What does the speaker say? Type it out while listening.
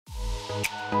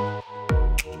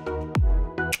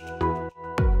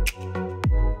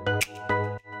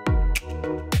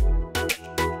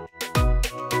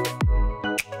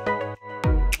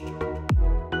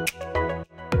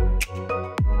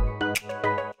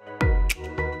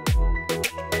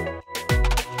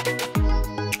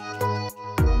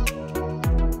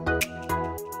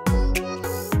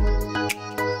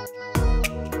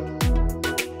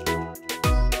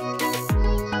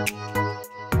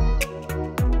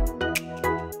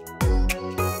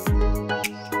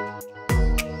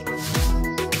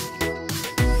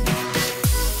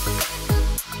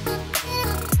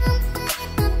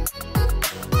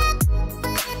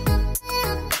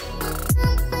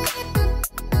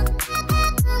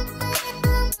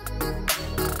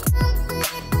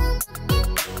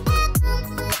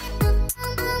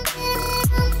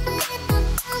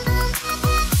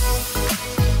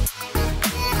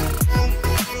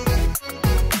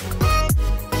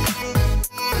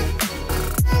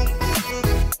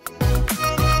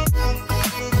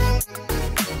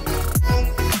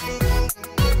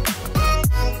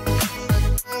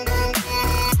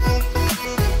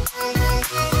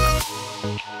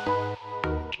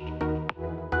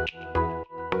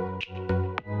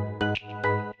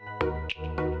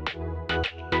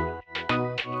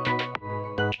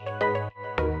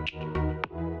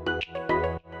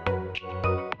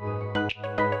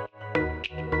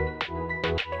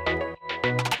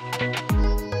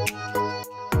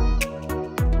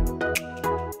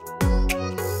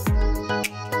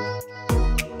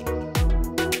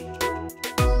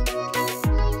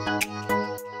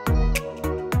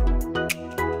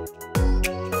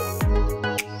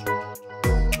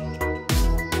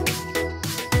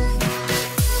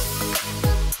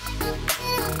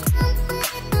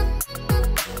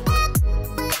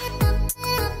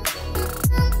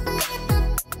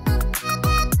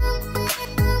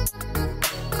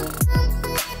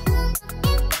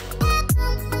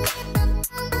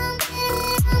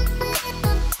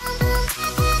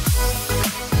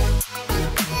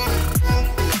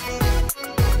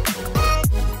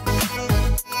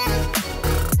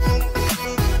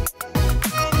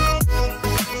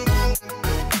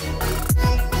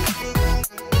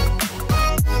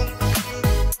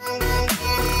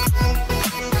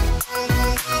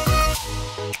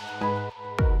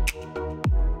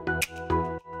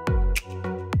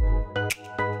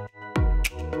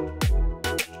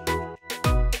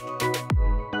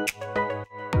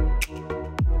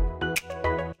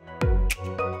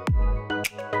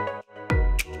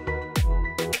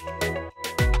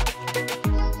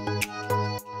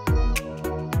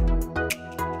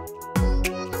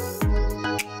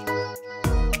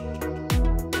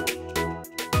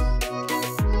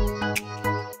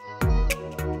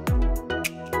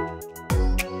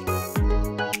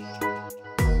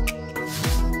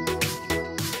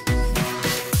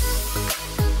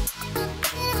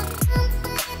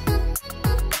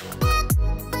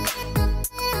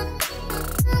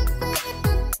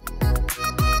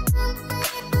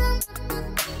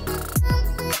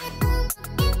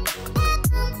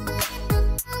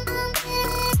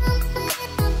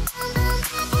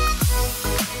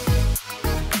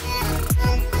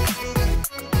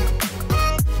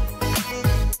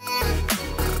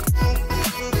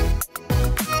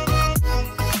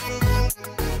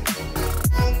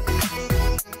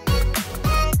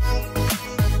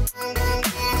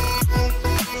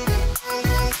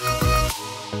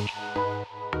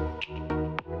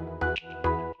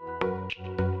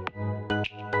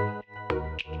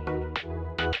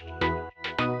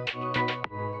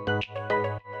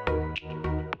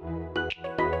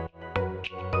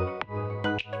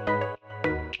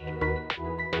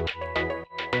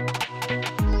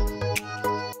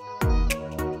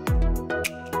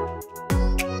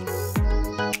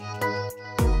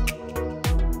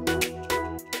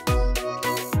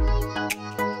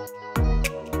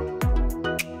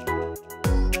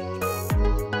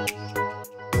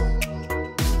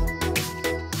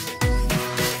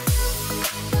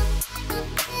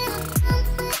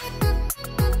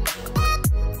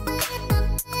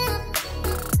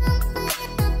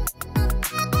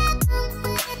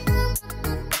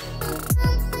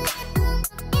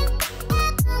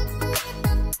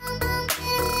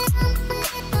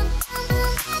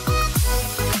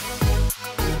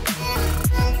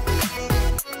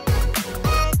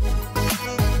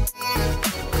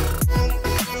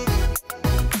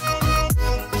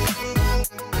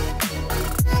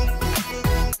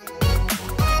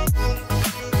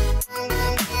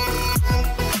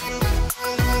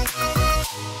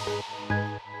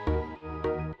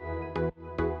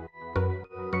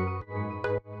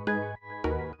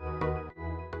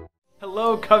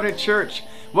Hello, Covenant Church.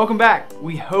 Welcome back.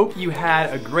 We hope you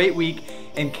had a great week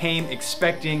and came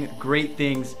expecting great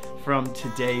things from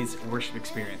today's worship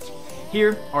experience.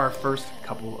 Here are our first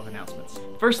couple of announcements.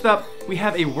 First up, we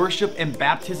have a worship and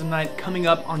baptism night coming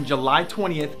up on July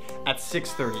 20th at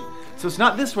 6:30. So it's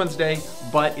not this Wednesday,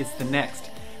 but it's the next.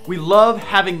 We love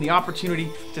having the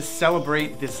opportunity to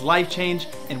celebrate this life change,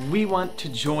 and we want to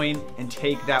join and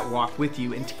take that walk with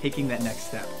you in taking that next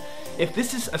step. If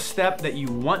this is a step that you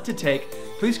want to take,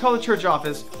 please call the church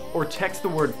office or text the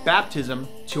word baptism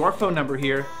to our phone number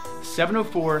here,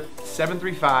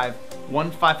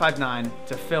 704-735-1559,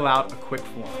 to fill out a quick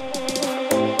form.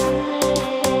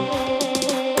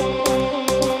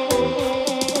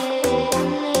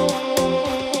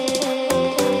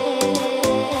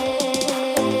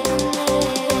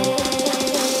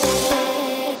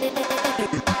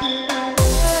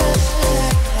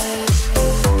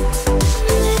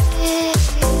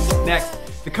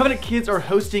 The Covenant Kids are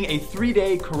hosting a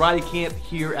 3-day karate camp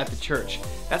here at the church.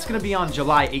 That's going to be on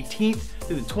July 18th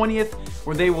through the 20th,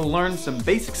 where they will learn some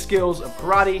basic skills of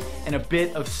karate and a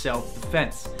bit of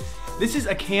self-defense. This is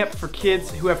a camp for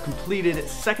kids who have completed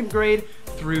 2nd grade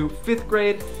through 5th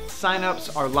grade.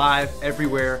 Sign-ups are live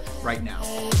everywhere right now.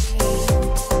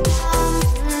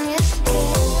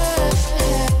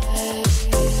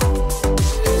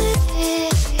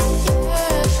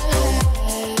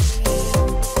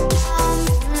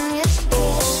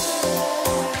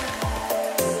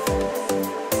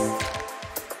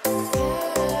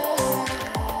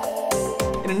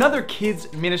 Another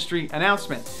kids ministry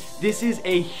announcement. This is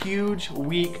a huge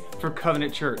week for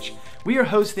Covenant Church. We are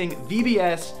hosting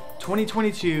VBS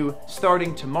 2022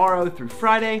 starting tomorrow through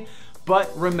Friday,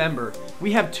 but remember,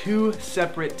 we have 2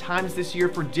 separate times this year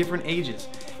for different ages.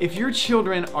 If your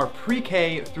children are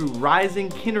pre-K through Rising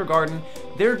Kindergarten,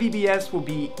 their VBS will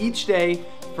be each day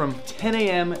from 10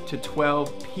 a.m. to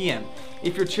 12 p.m.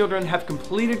 If your children have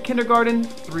completed kindergarten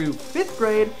through 5th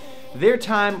grade, their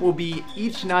time will be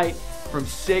each night from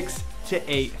 6 to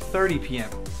 8:30 p.m.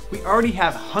 We already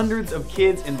have hundreds of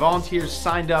kids and volunteers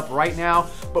signed up right now,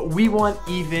 but we want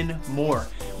even more.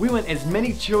 We want as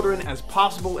many children as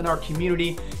possible in our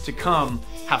community to come,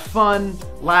 have fun,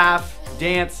 laugh,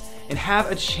 dance, and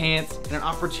have a chance and an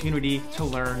opportunity to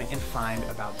learn and find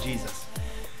about Jesus.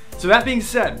 So that being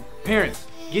said, parents,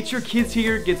 get your kids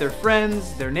here, get their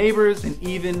friends, their neighbors, and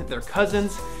even their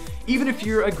cousins. Even if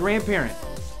you're a grandparent,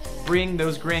 bring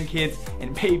those grandkids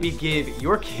and maybe give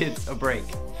your kids a break.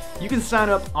 You can sign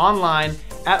up online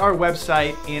at our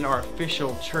website and our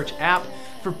official church app.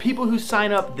 For people who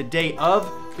sign up the day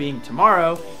of, being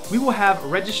tomorrow, we will have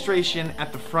registration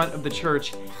at the front of the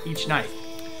church each night.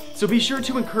 So be sure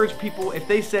to encourage people if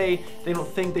they say they don't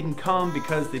think they can come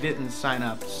because they didn't sign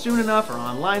up soon enough or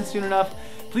online soon enough.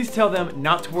 Please tell them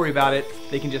not to worry about it.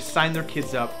 They can just sign their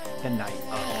kids up the night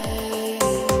of.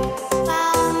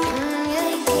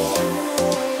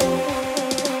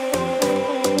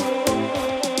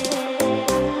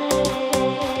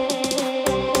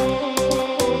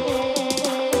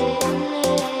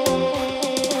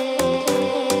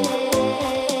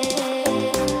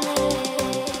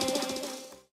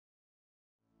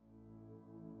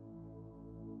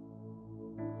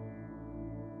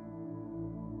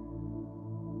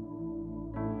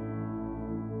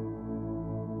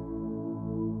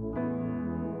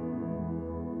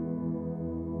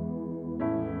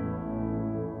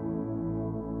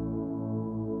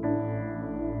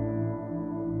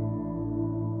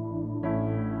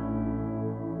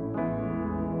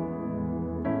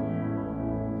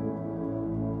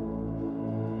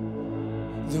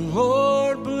 The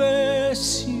Lord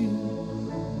bless you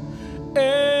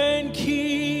and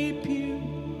keep you.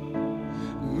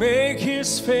 Make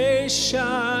his face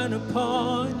shine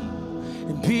upon you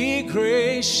and be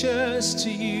gracious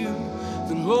to you.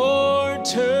 The Lord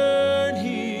turn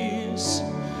his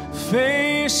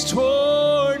face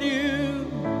toward you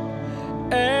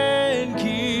and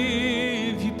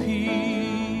give you peace.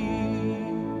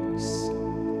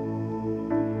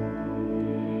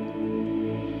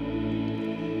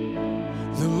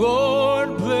 The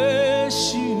Lord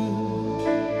bless you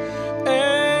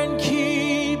and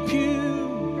keep you.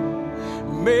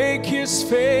 Make his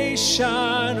face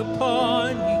shine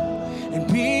upon you and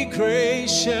be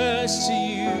gracious to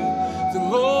you. The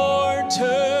Lord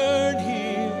turn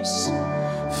his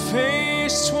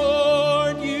face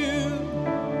toward you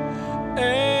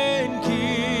and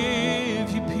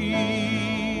give you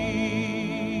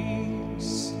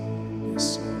peace. Yes,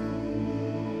 sir.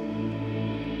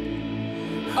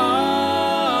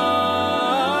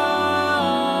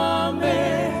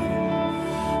 Amen.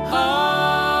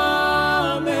 Amen.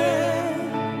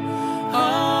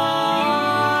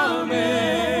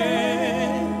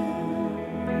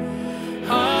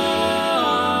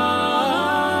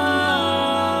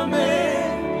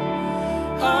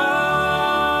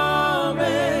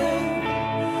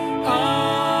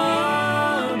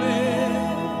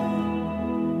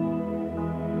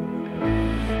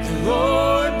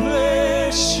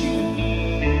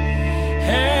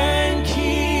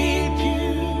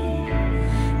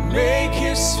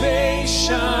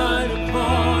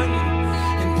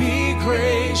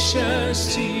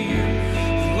 gracious to you.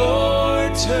 The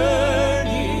Lord turn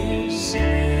his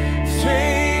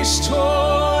face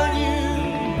toward you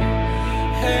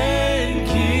and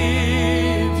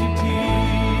give you peace.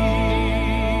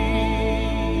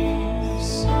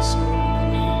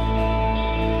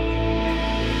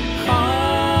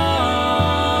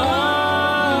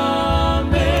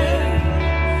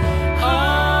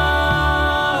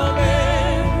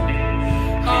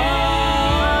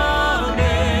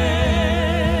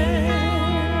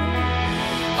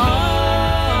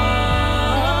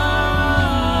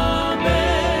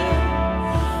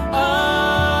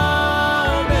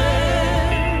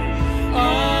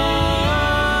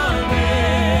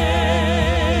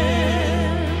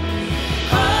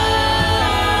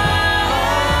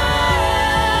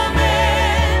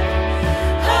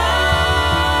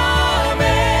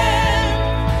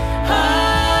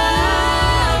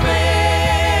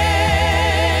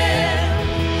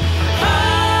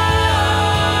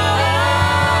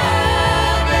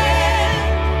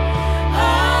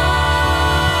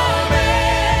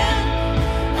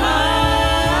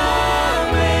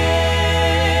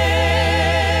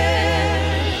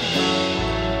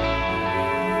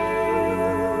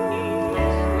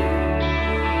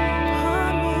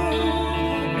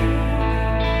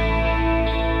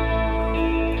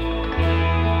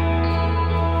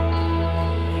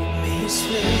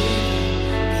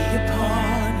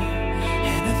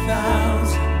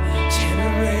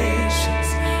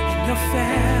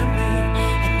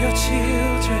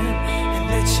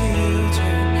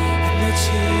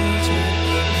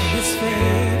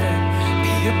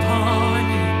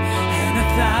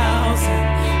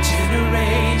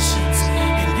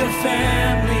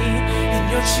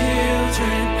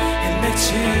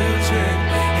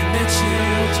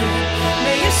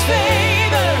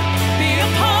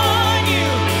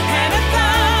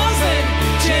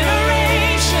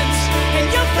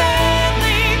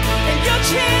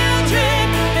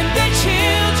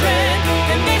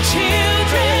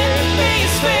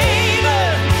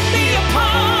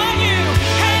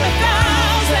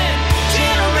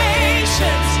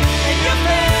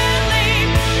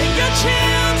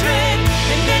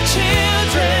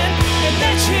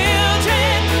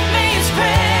 Children, may his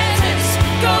presence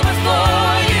go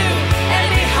before you and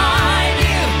behind.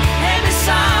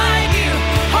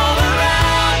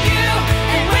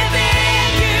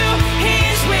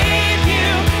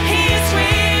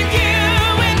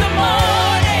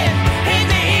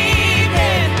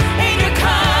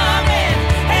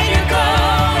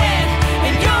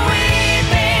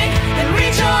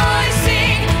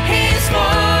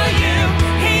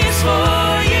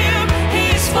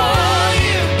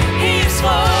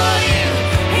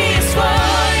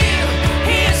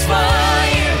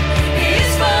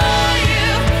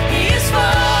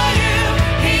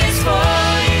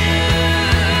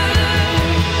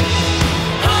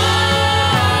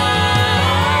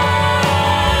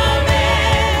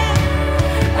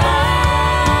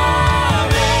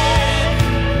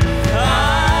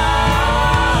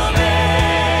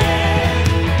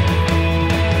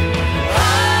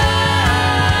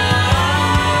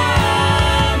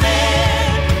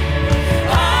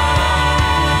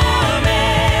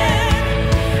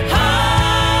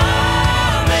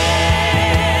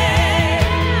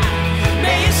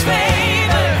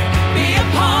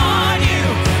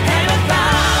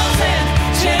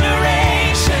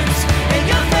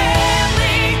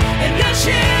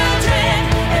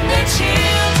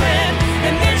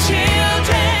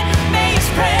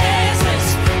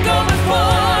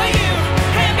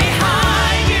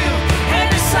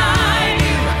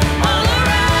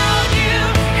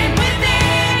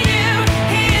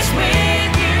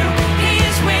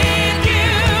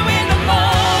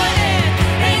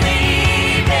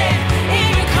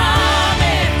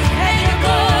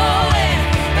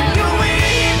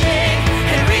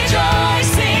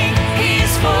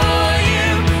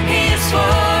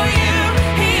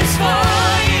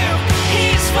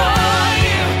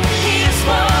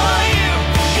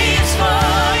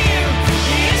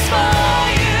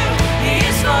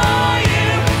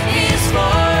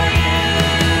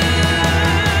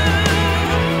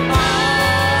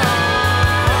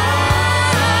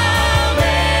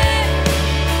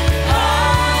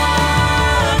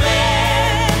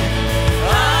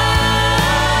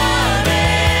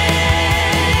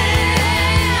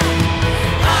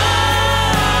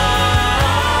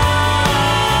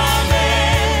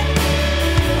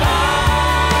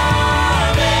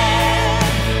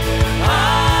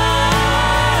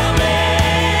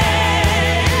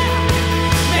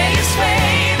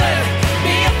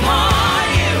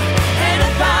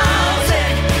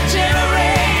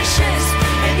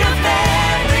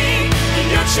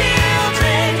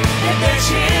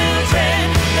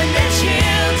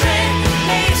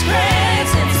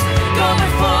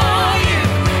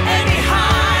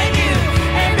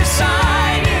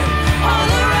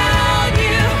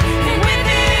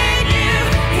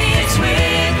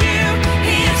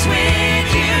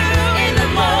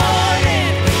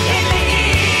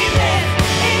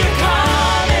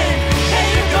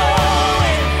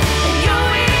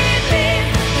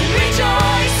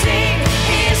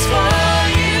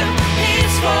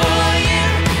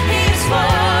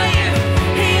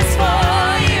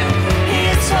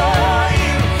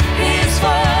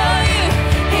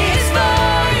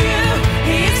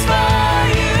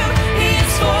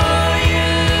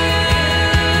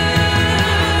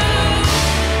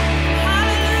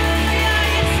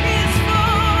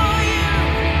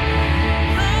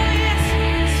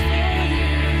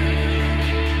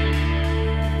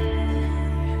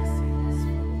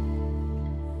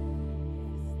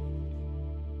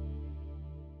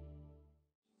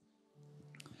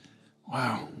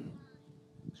 Wow.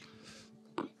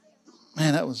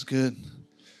 Man, that was good.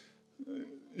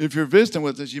 If you're visiting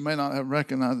with us, you may not have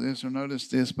recognized this or noticed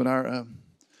this, but our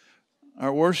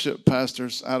worship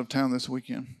pastor's out of town this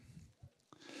weekend.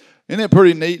 Isn't it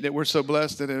pretty neat that we're so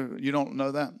blessed that you don't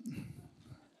know that?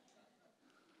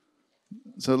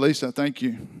 So, Lisa, thank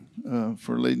you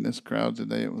for leading this crowd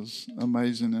today. It was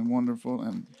amazing and wonderful.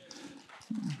 And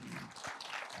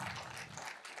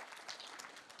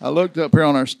I looked up here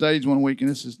on our stage one week, and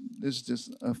this is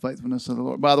just a faithfulness of the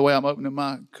Lord. By the way, I'm opening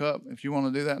my cup. If you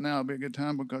want to do that now, it'll be a good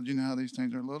time because you know how these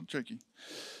things are a little tricky.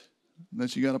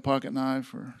 Unless you got a pocket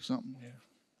knife or something. Yeah.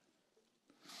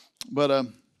 But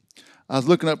I was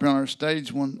looking up here on our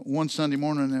stage one Sunday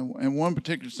morning, and one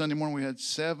particular Sunday morning we had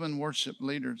 7 worship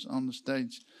leaders on the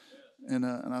stage, and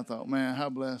I thought, man, how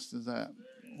blessed is that?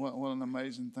 What an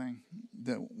amazing thing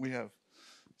that we have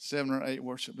 7 or 8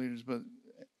 worship leaders. But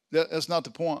that's not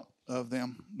the point of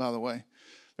them, by the way.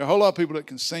 There are a whole lot of people that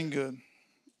can sing good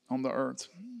on the earth.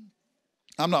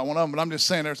 I'm not one of them, but I'm just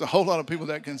saying there's a whole lot of people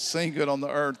that can sing good on the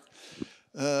earth.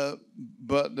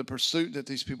 But the pursuit that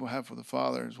these people have for the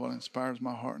Father is what inspires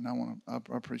my heart, and I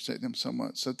appreciate them so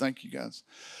much. So thank you, guys.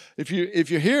 If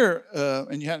you're here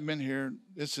and you haven't been here,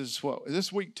 this is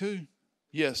this week 2?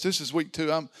 Yes, this is week 2.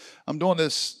 I'm doing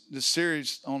this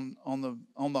series on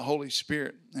the Holy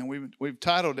Spirit, and we've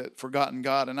titled it "Forgotten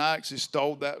God." And I actually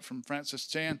stole that from Francis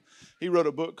Chan. He wrote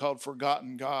a book called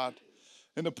 "Forgotten God."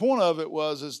 And the point of it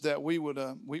is that we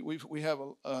have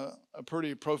a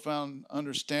pretty profound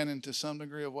understanding to some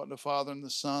degree of what the Father and the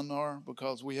Son are,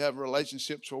 because we have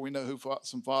relationships where we know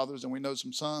some fathers and we know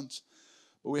some sons,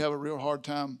 but we have a real hard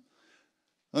time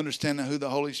understanding who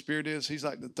the Holy Spirit is. He's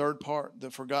like the third part, the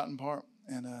forgotten part.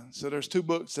 And so there's 2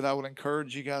 books that I would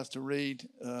encourage you guys to read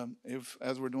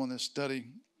as we're doing this study,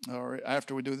 or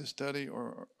after we do this study,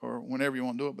 or whenever you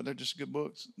want to do it. But they're just good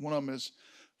books. One of them is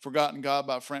Forgotten God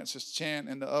by Francis Chan,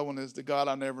 and the other one is The God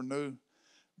I Never Knew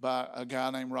by a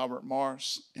guy named Robert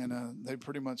Morris. And they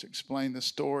pretty much explain the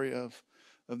story of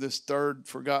this third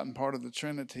forgotten part of the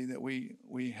Trinity that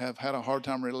we have had a hard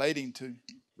time relating to.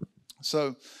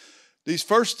 So these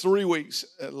first 3 weeks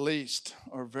at least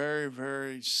are very,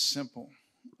 very simple.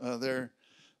 I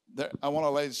want to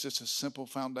lay just a simple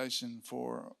foundation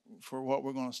for what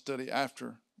we're going to study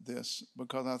after this,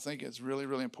 because I think it's really,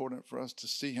 really important for us to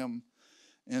see him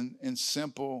in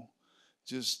simple,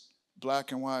 just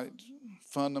black and white,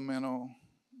 fundamental,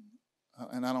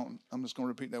 and I'm just going to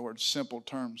repeat that word, simple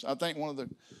terms. I think one of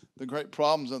the great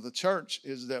problems of the church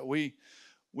is that we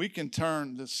can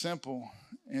turn the simple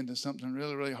into something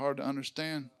really, really hard to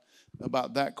understand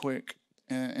about that quick.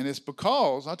 And it's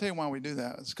because, I'll tell you why we do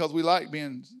that. It's because we like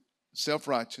being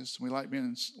self-righteous. We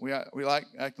like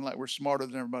acting like we're smarter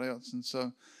than everybody else. And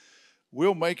so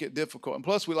we'll make it difficult. And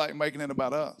plus we like making it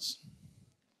about us.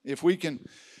 If we can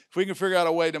figure out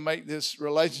a way to make this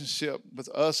relationship with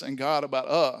us and God about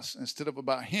us instead of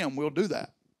about him, we'll do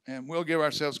that. And we'll give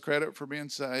ourselves credit for being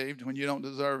saved when you don't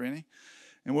deserve any.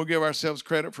 And we'll give ourselves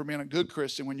credit for being a good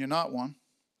Christian when you're not one.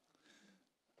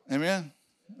 Amen?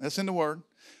 That's in the Word.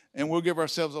 And we'll give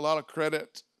ourselves a lot of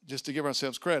credit just to give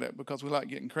ourselves credit, because we like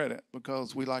getting credit,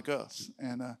 because we like us.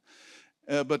 And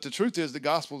but the truth is, the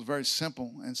gospel is very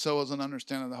simple, and so is an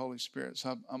understanding of the Holy Spirit.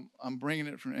 So I'm bringing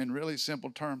it in really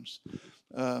simple terms.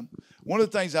 One of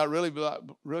the things I really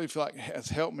feel like has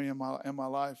helped me in my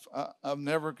life, I've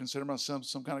never considered myself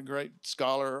some kind of great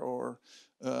scholar, or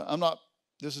I'm not.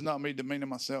 This is not me demeaning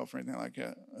myself or anything like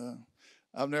that.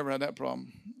 I've never had that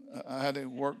problem. I had to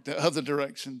work the other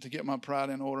direction to get my pride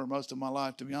in order most of my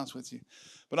life, to be honest with you.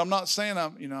 But I'm not saying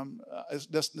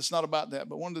it's not about that.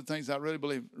 But one of the things I really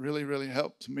believe really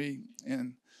helped me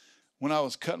when I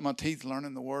was cutting my teeth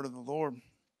learning the Word of the Lord,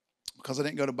 because I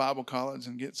didn't go to Bible college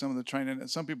and get some of the training that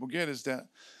some people get, is that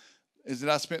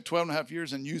I spent 12 and a half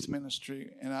years in youth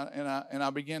ministry, and I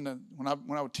began to when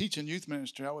I would teach in youth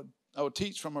ministry, I would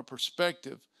teach from a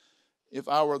perspective if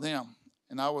I were them.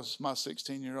 And I was my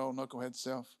 16-year-old knucklehead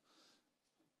self.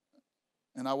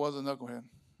 And I was a knucklehead.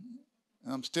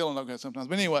 And I'm still a knucklehead sometimes.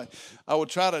 But anyway, I would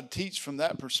try to teach from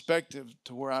that perspective,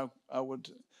 to where I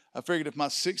figured if my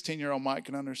 16-year-old Mike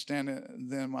can understand it,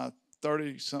 then my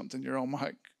 30-something-year-old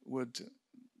Mike would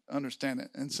understand it.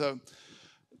 And so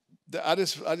I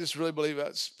just really believe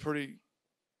that's pretty.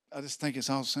 I just think it's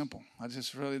all simple. I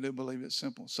just really do believe it's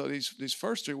simple. So these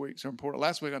first 3 weeks are important.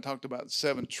 Last week I talked about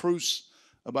 7 truths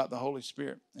about the Holy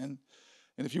Spirit, and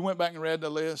if you went back and read the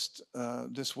list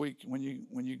this week, when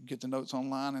you get the notes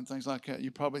online and things like that, you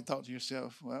probably thought to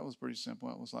yourself, well, that was pretty simple.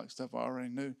 That was like stuff I already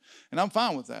knew, and I'm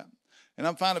fine with that. And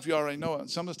I'm fine if you already know it.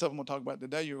 Some of the stuff I'm going to talk about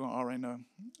today, you're going to already know,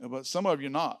 but some of you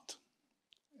not.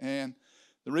 And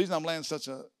The reason I'm laying such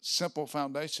a simple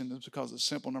foundation is because it's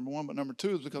simple, number one. But number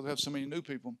two is because we have so many new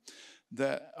people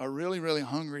that are really, really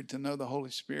hungry to know the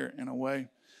Holy Spirit in a way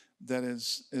that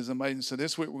is amazing. So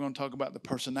this week we're going to talk about the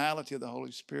personality of the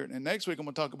Holy Spirit. And next week I'm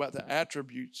going to talk about the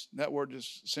attributes. That word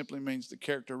just simply means the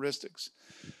characteristics.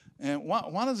 And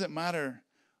why does it matter?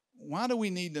 Why do we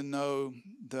need to know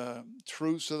the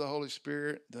truths of the Holy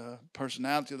Spirit, the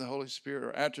personality of the Holy Spirit,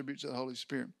 or attributes of the Holy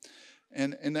Spirit?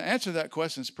 And the answer to that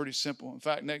question is pretty simple. In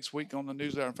fact, next week on the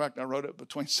newsletter, in fact, I wrote it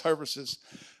between services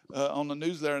on the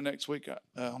newsletter next week,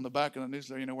 on the back of the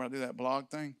newsletter, you know, where I do that blog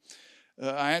thing.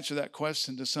 I answer that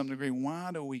question to some degree.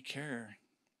 Why do we care?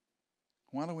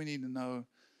 Why do we need to know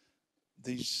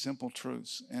these simple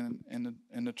truths? And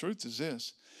the truth is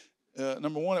this.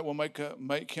 Number one, it will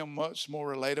make him much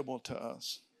more relatable to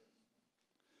us.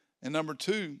 And number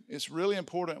two, it's really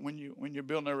important when you're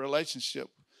building a relationship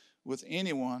with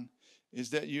anyone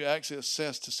is that you actually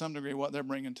assess to some degree what they're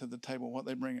bringing to the table, what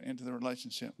they bring into the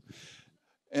relationship.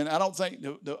 And I don't think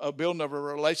the building of a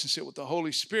relationship with the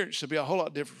Holy Spirit should be a whole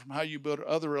lot different from how you build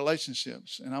other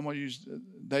relationships. And I'm going to use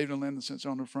David and Linda since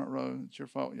they're on the front row. It's your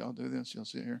fault y'all do this. Y'all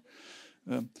sit here.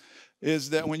 Is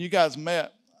that when you guys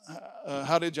met,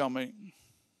 how did y'all meet?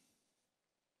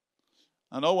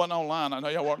 I know it wasn't online. I know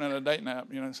y'all weren't in a dating app,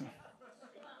 you know. So.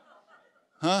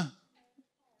 Huh?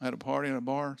 At a party at a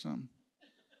bar or something?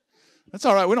 That's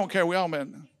all right. We don't care. We all met.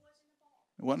 It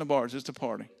wasn't a bar. It's just a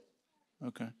party.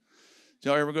 Okay. Did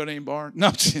y'all ever go to any bar?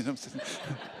 No.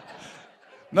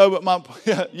 No,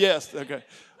 but yes. Okay.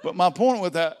 But my point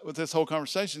with this whole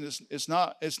conversation is it's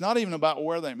not even about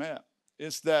where they met.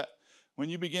 It's that when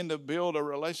you begin to build a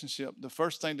relationship, the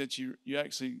first thing that you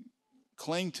actually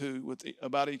cling to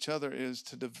about each other is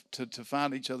to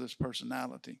find each other's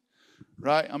personality.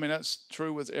 Right? I mean, that's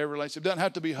true with every relationship. It doesn't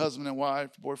have to be husband and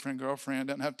wife, boyfriend,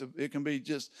 girlfriend. It can be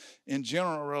just in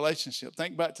general relationship.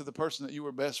 Think back to the person that you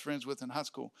were best friends with in high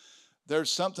school.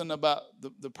 There's something about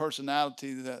the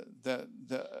personality that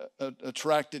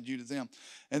attracted you to them.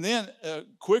 And then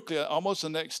quickly, almost the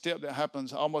next step that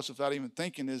happens almost without even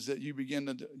thinking is that you begin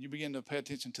to pay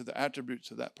attention to the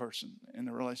attributes of that person in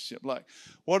the relationship. Like,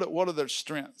 what are their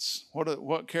strengths?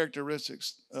 What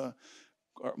characteristics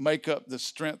make up the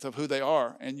strength of who they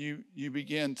are, and you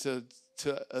begin to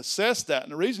assess that.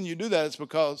 And the reason you do that is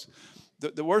because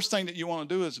the worst thing that you want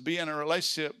to do is be in a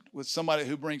relationship with somebody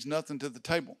who brings nothing to the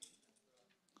table.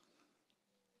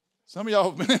 Some of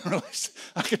y'all have been in a relationship.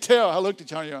 I could tell. I looked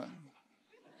at y'all.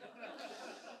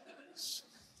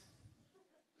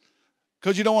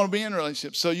 Because you don't want to be in a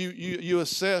relationship. So you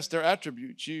assess their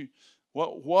attributes.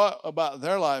 What about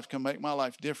their life can make my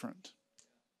life different?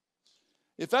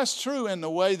 If that's true in the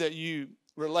way that you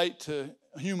relate to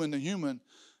human,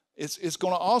 it's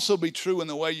going to also be true in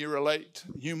the way you relate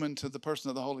human to the person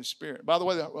of the Holy Spirit. By the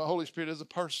way, the Holy Spirit is a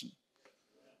person.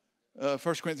 1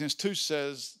 Corinthians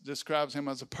 2 describes him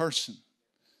as a person.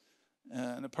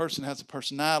 And a person has a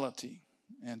personality.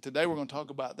 And today we're going to talk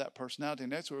about that personality.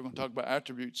 And next we're going to talk about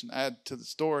attributes and add to the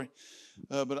story.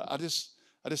 But I just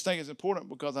think it's important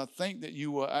because I think that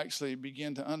you will actually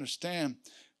begin to understand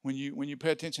when you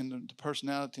pay attention to the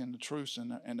personality and the truths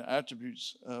and the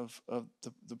attributes of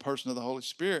the person of the Holy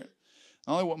Spirit,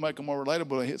 not only will it make him more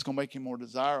relatable, it's going to make him more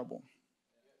desirable.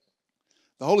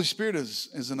 The Holy Spirit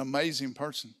is an amazing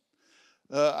person.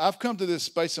 I've come to this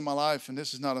space in my life, and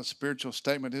this is not a spiritual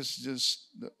statement. This is just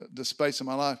the space in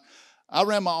my life. I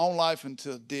ran my own life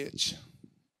into a ditch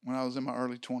when I was in my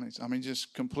early 20s. I mean,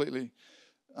 just completely.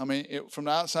 I mean, from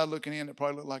the outside looking in, it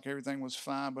probably looked like everything was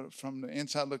fine, but from the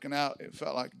inside looking out, it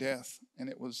felt like death, and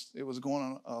it was going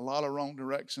in a lot of wrong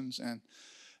directions, and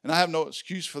I have no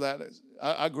excuse for that.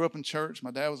 I grew up in church.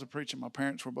 My dad was a preacher. My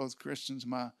parents were both Christians.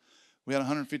 We had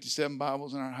 157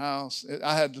 Bibles in our house.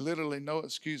 I had literally no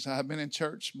excuse. I had been in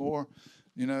church more.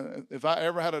 You know, if I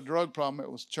ever had a drug problem,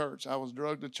 it was church. I was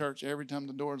drugged to church every time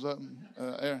the doors opened.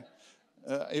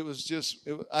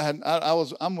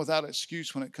 I'm without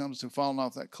excuse when it comes to falling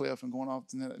off that cliff and going off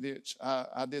in that ditch.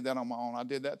 I did that on my own. I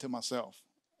did that to myself.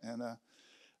 And I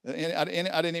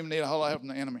didn't even need a whole lot of help from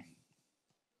the enemy.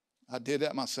 I did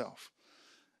that myself.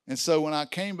 And so when I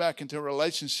came back into a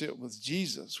relationship with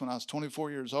Jesus when I was 24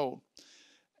 years old,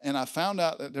 and I found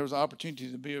out that there was an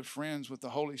opportunity to be friends with the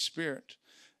Holy Spirit,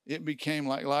 it became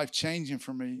like life-changing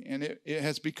for me. And it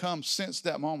has become, since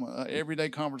that moment, an everyday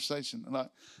conversation. Like,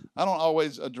 I don't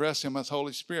always address him as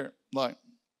Holy Spirit. Like,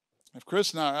 if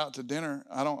Krista and I are out to dinner,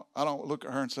 I don't look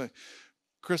at her and say,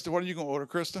 Krista, what are you going to order,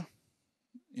 Krista?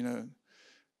 You know,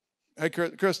 hey,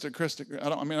 Krista. In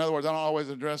other words, I don't always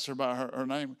address her by her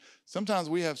name. Sometimes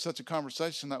we have such a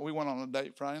conversation that we went on a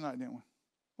date Friday night, didn't we?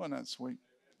 Wasn't that sweet?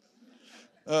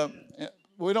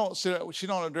 we don't sit. She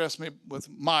don't address me with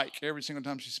Mike every single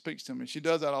time she speaks to me. She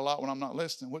does that a lot when I'm not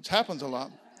listening, which happens a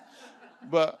lot.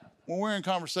 But when we're in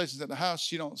conversations at the house,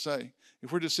 she don't say.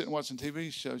 If we're just sitting watching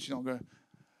TV shows, she don't go,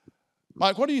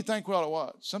 Mike, what do you think we ought to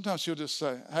watch? Sometimes she'll just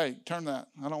say, hey, turn that.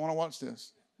 I don't want to watch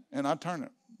this. And I turn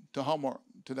it to Hallmark,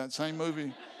 to that same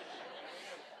movie.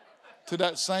 To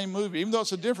that same movie. Even though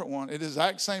it's a different one, it is the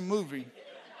exact same movie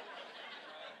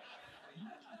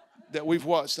that we've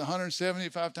watched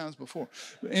 175 times before.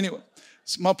 But anyway,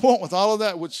 so my point with all of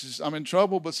that, which is I'm in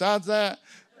trouble besides that,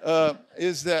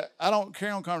 is that I don't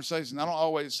carry on conversation. I don't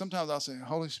always, sometimes I'll say,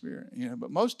 Holy Spirit,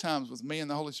 but most times with me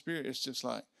and the Holy Spirit, it's just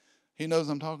like, he knows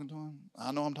I'm talking to him.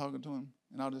 I know I'm talking to him.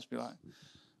 And I'll just be like,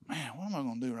 man, what am I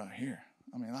going to do right here?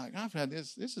 I mean, like, I've had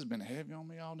this has been heavy on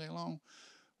me all day long.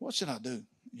 What should I do?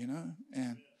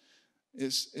 And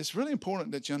it's really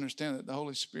important that you understand that the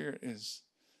Holy Spirit is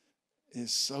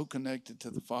so connected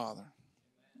to the Father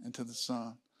and to the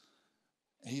Son.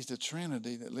 He's the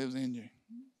Trinity that lives in you.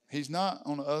 He's not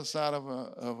on the other side of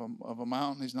a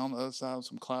mountain. He's not on the other side of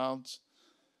some clouds.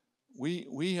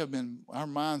 We have been, our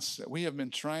mindset, we have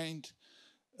been trained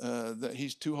that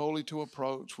he's too holy to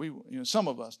approach. Some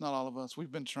of us, not all of us,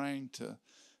 we've been trained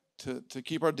to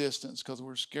keep our distance because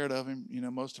we're scared of him,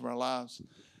 most of our lives.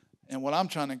 And what I'm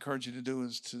trying to encourage you to do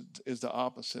is the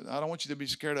opposite. I don't want you to be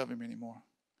scared of him anymore.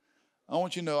 I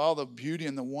want you to know all the beauty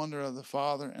and the wonder of the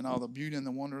Father and all the beauty and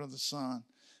the wonder of the Son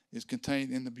is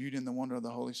contained in the beauty and the wonder of the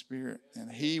Holy Spirit.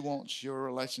 And he wants your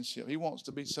relationship. He wants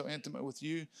to be so intimate with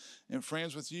you and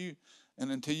friends with you.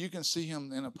 And until you can see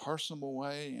him in a personable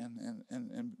way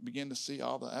and begin to see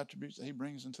all the attributes that he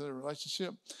brings into the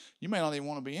relationship, you may not even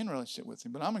want to be in a relationship with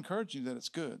him. But I'm encouraging you that it's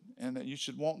good and that you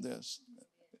should want this.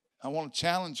 I want to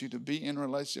challenge you to be in a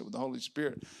relationship with the Holy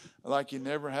Spirit like you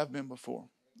never have been before.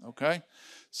 Okay?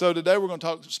 So today we're going to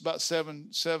talk about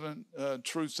seven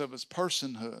truths of his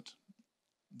personhood.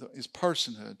 His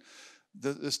personhood.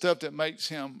 The stuff that makes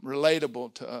him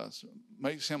relatable to us,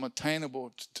 makes him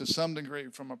attainable to some degree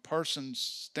from a person's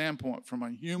standpoint, from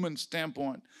a human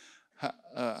standpoint,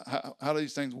 how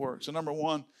these things work. So number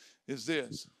one is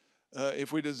this.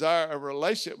 If we desire a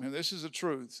relationship with him, this is the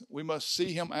truth, we must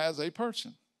see him as a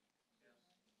person.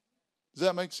 Does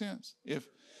that make sense?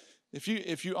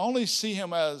 If you only see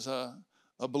him as a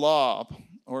blob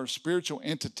or a spiritual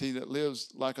entity that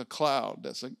lives like a cloud,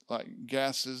 that's like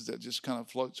gases that just kind of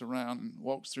floats around and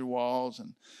walks through walls,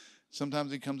 and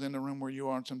sometimes he comes in the room where you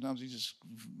are, and sometimes he just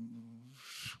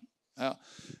out.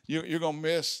 You're going to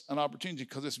miss an opportunity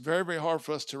because it's very, very hard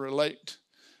for us to relate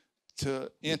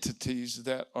to entities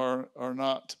that are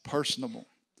not personable.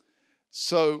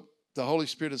 So the Holy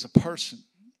Spirit is a person.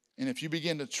 And if you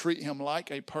begin to treat him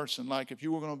like a person, like if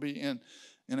you were going to be in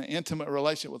an intimate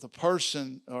relationship with a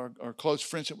person or close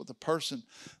friendship with a person,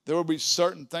 there will be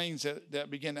certain things that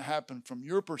begin to happen from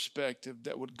your perspective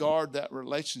that would guard that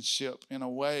relationship in a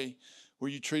way where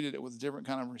you treated it with a different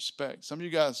kind of respect. Some of you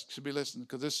guys should be listening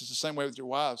because this is the same way with your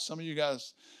wives. Some of you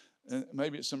guys,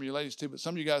 maybe it's some of you ladies too, but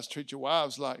some of you guys treat your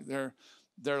wives like they're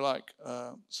like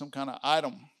some kind of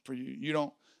item for you. You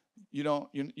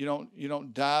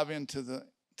don't dive into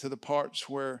the parts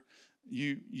where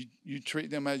you treat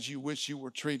them as you wish you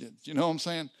were treated. You know what I'm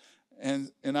saying?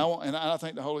 And I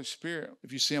think the Holy Spirit,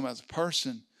 if you see him as a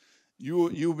person,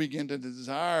 you begin to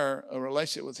desire a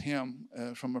relationship with him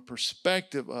from a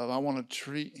perspective of I want to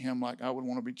treat him like I would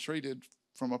want to be treated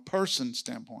from a person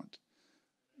standpoint,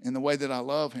 in the way that I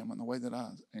love him, in the way that I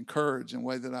encourage, in the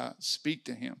way that I speak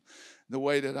to him, the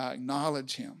way that I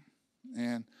acknowledge him,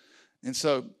 and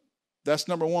so. That's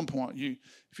number one point.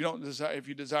 If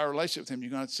you desire a relationship with him, you're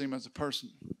going to see him as a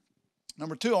person.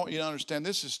 Number two, I want you to understand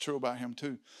this is true about him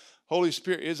too. Holy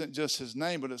Spirit isn't just his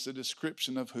name, but it's a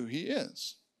description of who he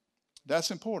is.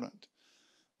 That's important.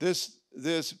 This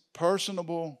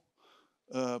personable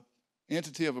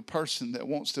entity of a person that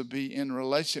wants to be in a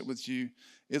relationship with you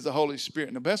is the Holy Spirit.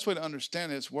 And the best way to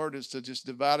understand this word is to just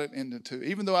divide it into two.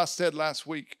 Even though I said last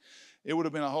week it would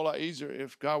have been a whole lot easier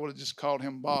if God would have just called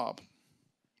him Bob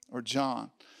or John,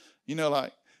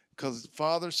 because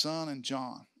Father, Son, and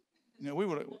John, we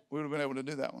would have been able to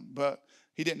do that one, but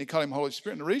he didn't. He called him Holy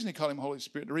Spirit, and the reason he called him Holy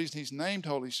Spirit, the reason he's named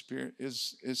Holy Spirit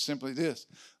is simply this.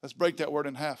 Let's break that word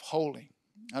in half. Holy.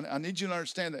 I need you to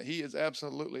understand that he is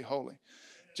absolutely holy,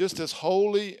 just as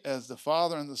holy as the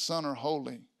Father and the Son are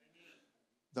holy.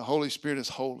 The Holy Spirit is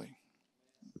holy.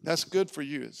 That's good for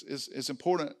you. It's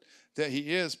important that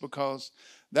he is, because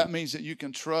that means that you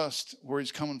can trust where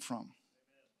he's coming from.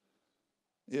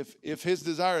 If his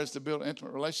desire is to build an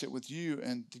intimate relationship with you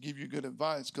and to give you good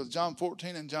advice, because John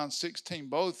 14 and John 16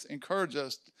 both encourage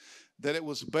us that it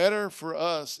was better for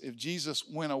us if Jesus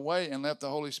went away and left the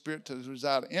Holy Spirit to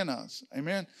reside in us.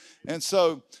 Amen? And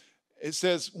so it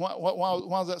says,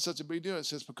 why is that such a big deal? It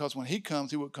says, because when he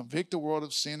comes, he will convict the world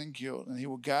of sin and guilt, and he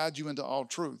will guide you into all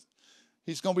truth.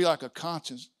 He's going to be like a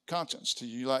conscience to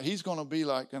you. Like he's going to be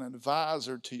like an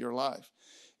advisor to your life.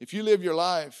 If you live your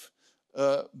life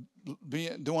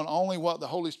doing only what the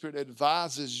Holy Spirit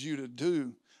advises you to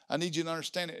do, I need you to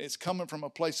understand it. It's coming from a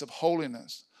place of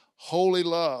holiness, holy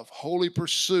love, holy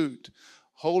pursuit,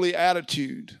 holy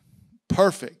attitude,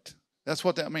 perfect. That's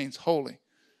what that means, holy.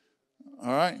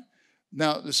 All right.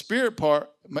 Now the Spirit part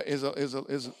is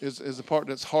a part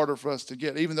that's harder for us to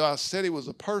get. Even though I said he was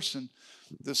a person,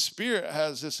 the Spirit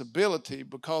has this ability,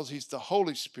 because he's the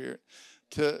Holy Spirit,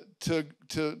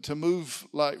 to move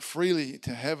like freely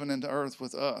to heaven and to earth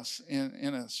with us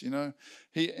in us. You know,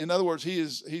 in other words,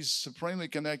 he's supremely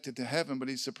connected to heaven, but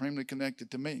he's supremely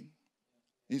connected to me.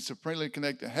 He's supremely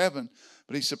connected to heaven,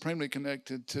 but he's supremely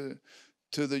connected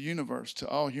to the universe, to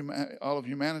all of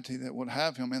humanity that would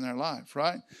have him in their life.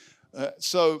 Right.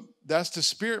 So that's the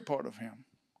Spirit part of him.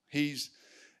 He's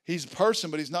a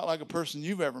person, but he's not like a person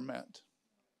you've ever met.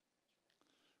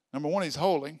 Number one, he's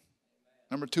holy.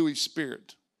 Number two, he's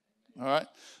Spirit. All right.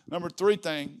 Number three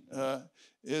thing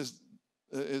is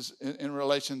in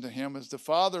relation to him is the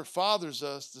Father fathers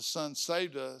us, the Son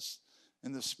saved us,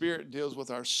 and the Spirit deals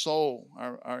with our soul,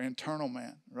 our internal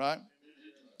man. Right.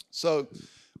 So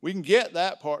we can get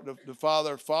that part of the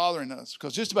Father fathering us,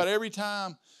 because just about every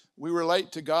time we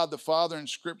relate to God the Father in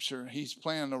Scripture, he's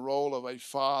playing the role of a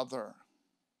father.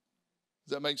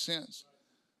 Does that make sense?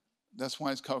 That's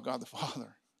why it's called God the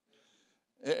Father.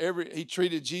 He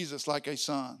treated Jesus like a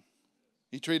son.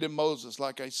 He treated Moses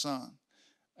like a son.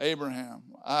 Abraham,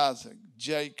 Isaac,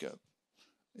 Jacob,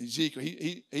 Ezekiel.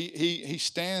 He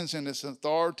stands in this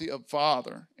authority of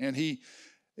Father, and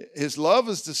his love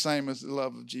is the same as the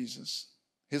love of Jesus.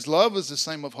 His love is the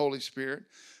same of Holy Spirit,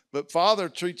 but Father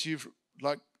treats you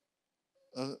like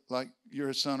you're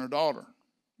his son or daughter.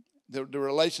 The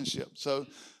relationship. So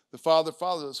the Father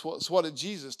fathers us. So what did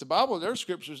Jesus? The Bible, there are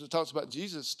scriptures that talks about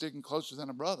Jesus sticking closer than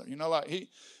a brother. You know, like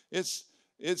this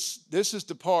is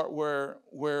the part where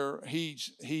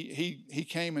he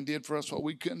came and did for us what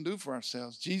we couldn't do for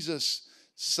ourselves. Jesus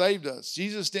saved us.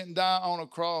 Jesus didn't die on a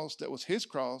cross that was his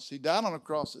cross. He died on a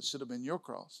cross that should have been your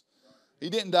cross. He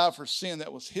didn't die for sin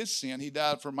that was his sin. He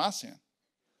died for my sin.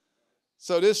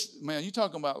 So this, man, you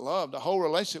talking about love. The whole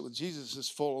relationship with Jesus is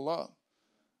full of love.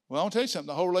 Well, I want to tell you something.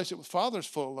 The whole relationship with Father is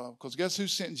full of love, because guess who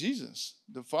sent Jesus?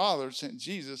 The Father sent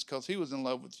Jesus because he was in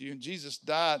love with you. And Jesus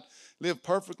died, lived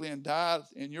perfectly and died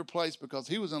in your place because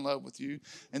he was in love with you.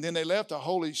 And then they left the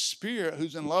Holy Spirit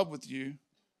who's in love with you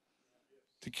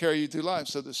to carry you through life.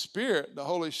 So the Spirit, the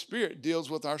Holy Spirit, deals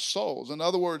with our souls. In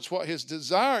other words, what his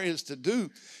desire is to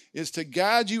do is to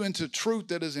guide you into truth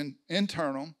that is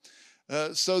internal,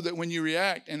 so that when you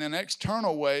react in an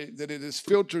external way, that it is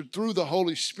filtered through the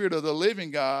Holy Spirit of the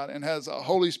living God and has a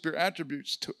Holy Spirit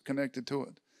attributes connected to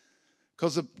it.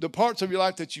 Because the parts of your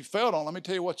life that you failed on, let me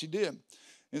tell you what you did.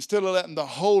 Instead of letting the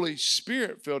Holy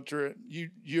Spirit filter it,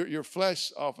 your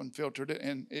flesh often filtered it,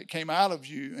 and it came out of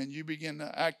you, and you began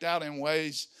to act out in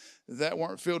ways that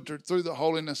weren't filtered through the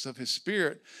holiness of his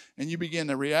Spirit, and you begin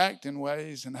to react in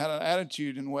ways and had an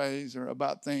attitude in ways or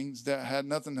about things that had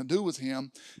nothing to do with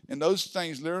him, and those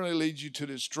things literally lead you to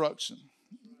destruction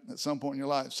at some point in your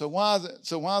life. So why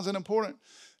is it important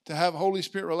to have a Holy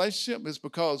Spirit relationship? It's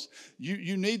because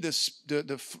you need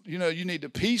you need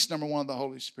the peace, number one, of the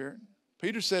Holy Spirit.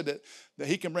 Peter said that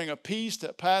he can bring a peace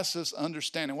that passes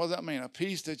understanding. What does that mean? A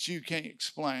peace that you can't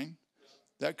explain.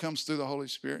 That comes through the Holy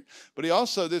Spirit. But he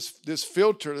also, this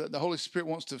filter that the Holy Spirit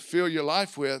wants to fill your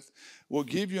life with, will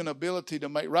give you an ability to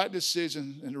make right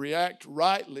decisions and react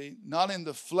rightly, not in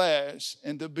the flesh,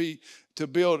 and to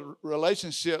build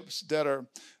relationships that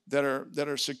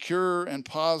are secure and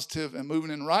positive and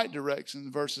moving in right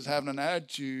directions versus having an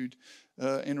attitude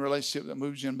in a relationship that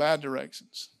moves you in bad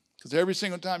directions. Because every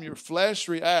single time your flesh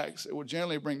reacts, it will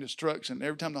generally bring destruction.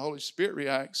 Every time the Holy Spirit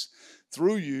reacts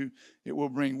through you, it will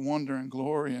bring wonder and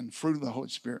glory and fruit of the Holy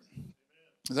Spirit.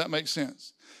 Does that make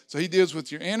sense? So he deals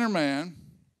with your inner man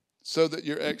so that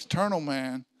your external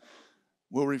man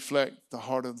will reflect the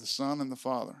heart of the Son and the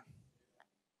Father.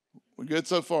 We're good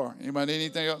so far? Anybody need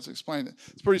anything else to explain it?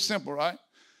 It's pretty simple, right?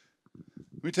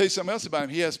 Let me tell you something else about him.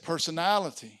 He has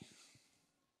personality.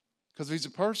 Because if he's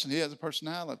a person, he has a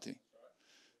personality.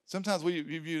 Sometimes we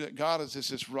view that God is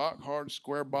just this rock-hard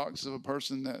square box of a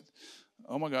person that,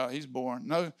 oh my God, he's boring.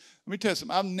 No, let me tell you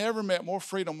something. I've never met more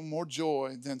freedom and more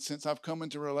joy than since I've come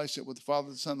into a relationship with the Father,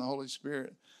 the Son, and the Holy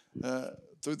Spirit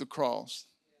through the cross.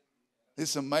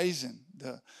 It's amazing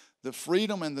the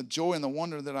freedom and the joy and the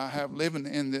wonder that I have living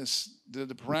in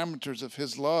the parameters of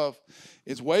his love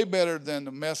is way better than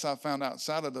the mess I found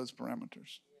outside of those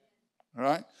parameters. All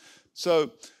right?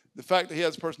 So the fact that he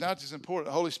has personality is important.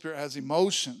 The Holy Spirit has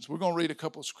emotions. We're going to read a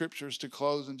couple of scriptures to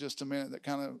close in just a minute that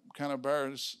kind of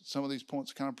bears some of these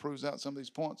points, kind of proves out some of these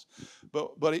points.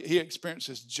 But he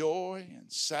experiences joy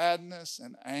and sadness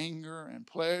and anger and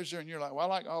pleasure. And you're like, well, I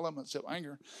like all of them except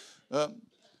anger.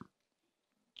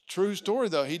 True story,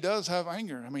 though. He does have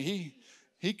anger. I mean,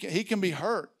 he can be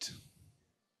hurt.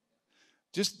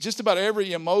 Just about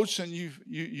every emotion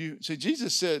you see.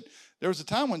 Jesus said there was a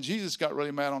time when Jesus got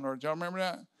really mad on earth. Y'all remember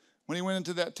that? When he went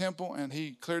into that temple and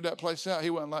he cleared that place out, he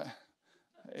wasn't like,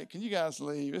 hey, can you guys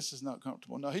leave? This is not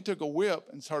comfortable. No, he took a whip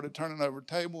and started turning over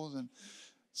tables. And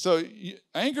so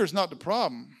anger is not the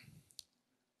problem.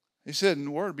 He said in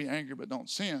the word, be angry, but don't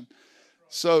sin.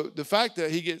 So the fact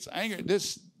that he gets angry,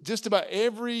 just about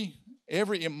every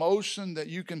emotion that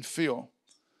you can feel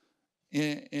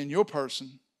in your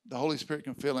person, the Holy Spirit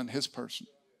can feel in his person.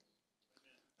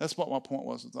 That's what my point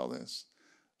was with all this.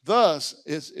 Thus,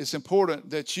 it's important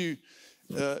that you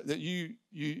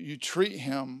treat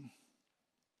him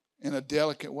in a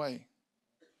delicate way.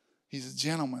 He's a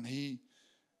gentleman.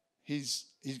 He's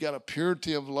got a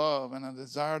purity of love and a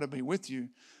desire to be with you.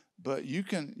 But you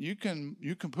can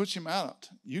push him out.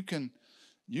 You can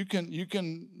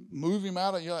move him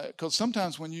out of your life. Because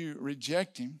sometimes when you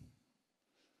reject him,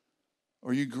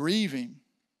 or you grieve him,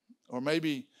 or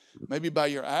maybe by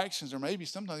your actions, or maybe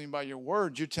sometimes even by your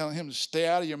words, you're telling him to stay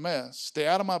out of your mess, stay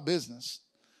out of my business.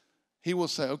 He will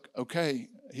say, okay,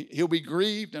 he'll be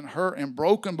grieved and hurt and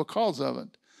broken because of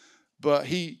it, but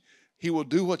he will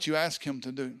do what you ask him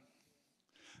to do.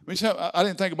 I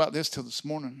didn't think about this till this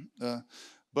morning,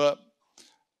 but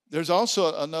there's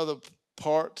also another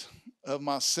part of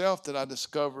myself that I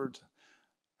discovered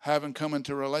having come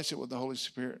into a relationship with the Holy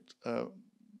Spirit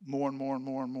more and more and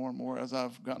more and more and more as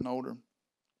I've gotten older,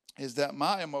 is that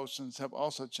my emotions have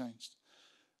also changed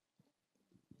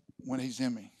when he's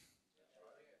in me.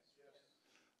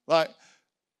 Like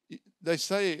they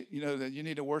say, that you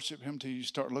need to worship him till you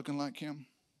start looking like him.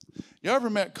 You ever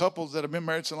met couples that have been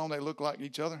married so long they look like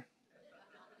each other?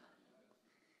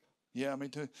 Yeah, me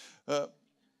too. I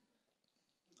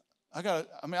got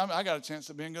a chance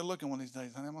of being good looking one of these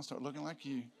days. I'm gonna start looking like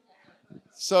you.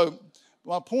 So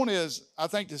my point is, I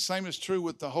think the same is true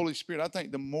with the Holy Spirit. I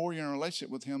think the more you're in a relationship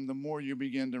with him, the more you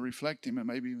begin to reflect him and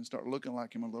maybe even start looking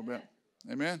like him a little bit.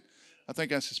 Amen? I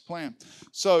think that's his plan.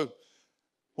 So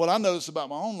what I noticed about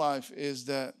my own life is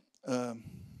that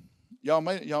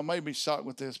y'all may be shocked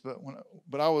with this, but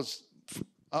I was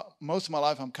most of my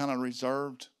life I'm kind of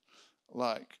reserved,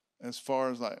 like as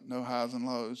far as like no highs and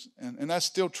lows, and that's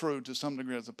still true to some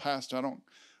degree as a pastor. I don't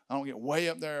get way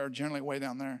up there or generally way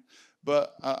down there.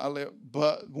 But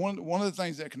But one of the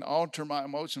things that can alter my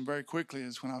emotion very quickly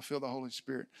is when I feel the Holy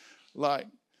Spirit. Like,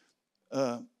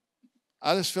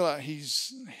 I just feel like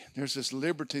there's this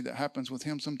liberty that happens with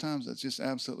him sometimes that's just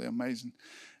absolutely amazing.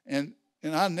 And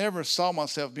I never saw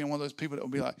myself being one of those people that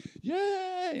would be like,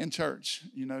 yay, in church,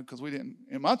 because we didn't.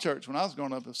 In my church, when I was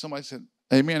growing up, if somebody said,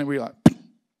 amen, and we like,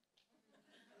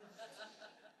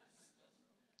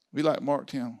 we like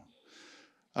marked him.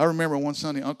 I remember one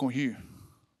Sunday, Uncle Hugh,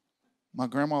 my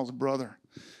grandma's brother,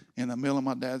 in the middle of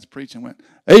my dad's preaching, went,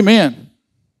 amen.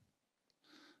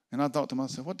 And I thought to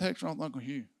myself, what the heck's wrong with Uncle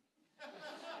Hugh?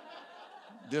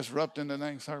 Disrupting the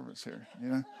dang service here,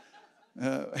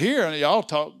 Here, y'all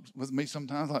talk with me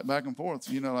sometimes, like back and forth,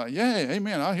 like, yeah,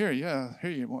 amen, I hear you, yeah, I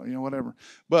hear you, whatever.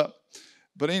 But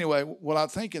anyway, what I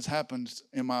think has happened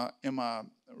in my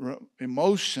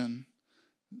emotion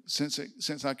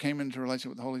since I came into a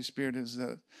relationship with the Holy Spirit is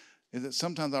that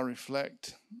sometimes I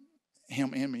reflect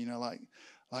him in me,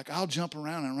 like I'll jump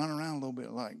around and run around a little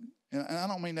bit, like, and I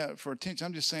don't mean that for attention.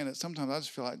 I'm just saying that sometimes I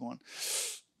just feel like going,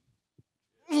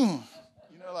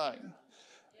 like,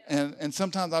 and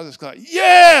sometimes I just go,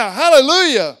 yeah,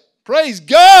 hallelujah, praise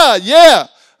God, yeah.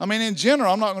 I mean, in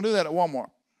general, I'm not going to do that at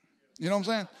Walmart. You know what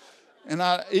I'm saying? And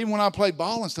even when I played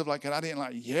ball and stuff like that, I didn't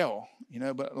like yell,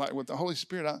 but like with the Holy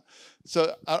Spirit.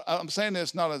 I'm saying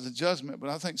this not as a judgment, but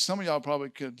I think some of y'all probably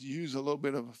could use a little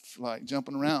bit of like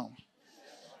jumping around.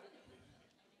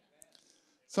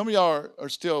 Some of y'all are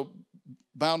still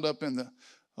bound up in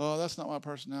oh, that's not my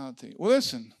personality. Well,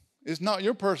 listen, it's not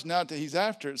your personality he's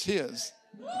after, it's his.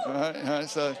 All right?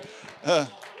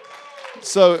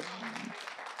 So,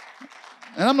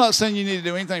 and I'm not saying you need to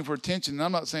do anything for attention. And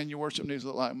I'm not saying your worship needs to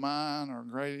look like mine or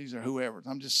Grady's or whoever.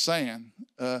 I'm just saying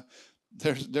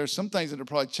there's some things that will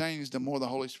probably change the more the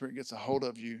Holy Spirit gets a hold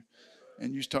of you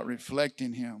and you start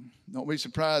reflecting him. Don't be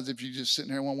surprised if you're just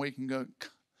sitting here one week and go,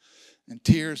 And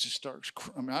tears just starts.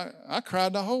 I mean, I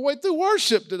cried the whole way through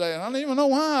worship today, and I don't even know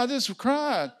why. I just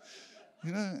cried,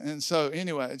 you know. And so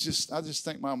anyway, I just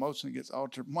think my emotion gets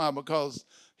altered. Why? Because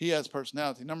he has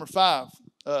personality. Number 5,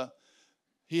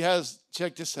 he has.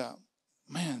 Check this out,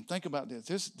 man. Think about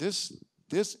this.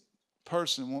 This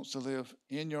person wants to live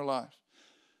in your life,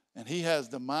 and he has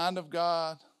the mind of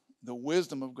God, the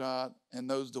wisdom of God, and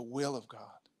knows the will of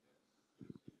God.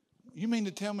 You mean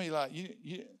to tell me like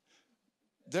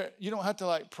you don't have to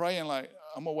like pray and like,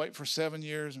 I'm going to wait for 7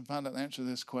 years and find out the answer to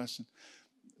this question.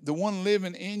 The one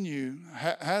living in you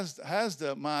has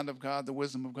the mind of God, the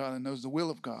wisdom of God, and knows the will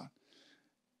of God.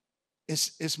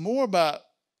 It's more about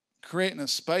creating a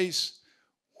space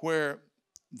where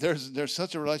there's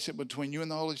such a relationship between you and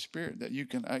the Holy Spirit that you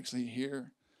can actually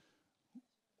hear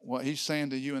what he's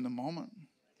saying to you in the moment.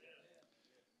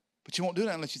 But you won't do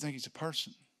that unless you think he's a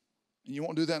person. And you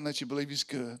won't do that unless you believe he's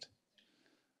good.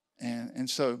 And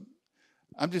so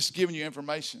I'm just giving you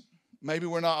information. Maybe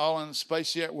we're not all in a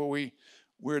space yet where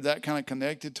we're that kind of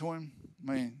connected to him.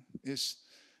 I mean,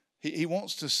 he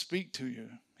wants to speak to you.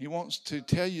 He wants to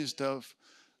tell you stuff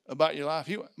about your life.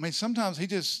 Sometimes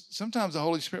the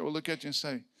Holy Spirit will look at you and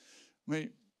say, he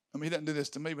doesn't do this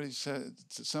to me, but he said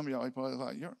to some of y'all, he probably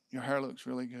like, your hair looks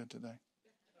really good today.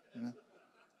 You know?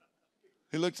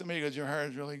 He looks at me and goes, your hair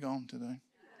is really gone today.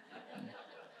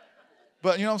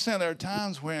 But you know what I'm saying? There are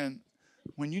times when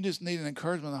you just need an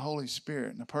encouragement of the Holy Spirit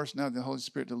and the personality of the Holy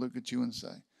Spirit to look at you and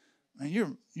say, man,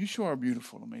 you sure are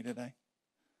beautiful to me today.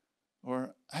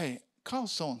 Or, hey, call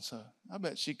so-and-so. I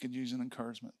bet she could use an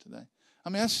encouragement today. I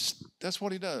mean, that's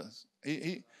what he does.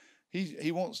 He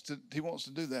wants to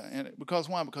do that. And because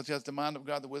why? Because he has the mind of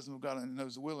God, the wisdom of God, and he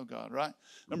knows the will of God, right?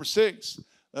 Number 6,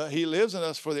 he lives in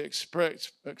us for the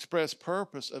express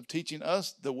purpose of teaching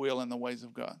us the will and the ways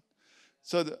of God.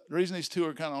 So the reason these two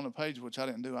are kind of on the page, which I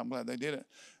didn't do, I'm glad they did it.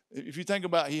 If you think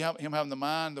about him having the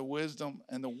mind, the wisdom,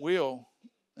 and the will,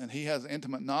 and he has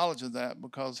intimate knowledge of that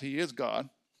because he is God.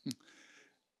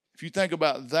 If you think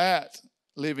about that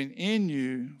living in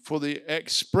you for the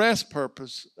express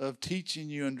purpose of teaching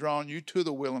you and drawing you to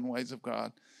the will and ways of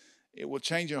God, it will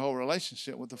change your whole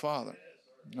relationship with the Father,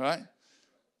 right?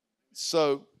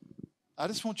 So I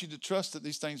just want you to trust that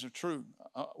these things are true.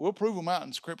 We'll prove them out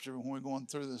in Scripture when we're going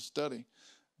through this study,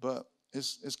 but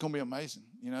it's going to be amazing.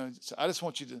 You know, I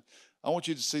want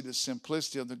you to see the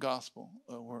simplicity of the gospel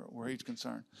where he's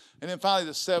concerned. And then finally,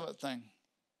 the 7th thing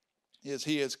is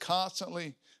he is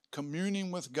constantly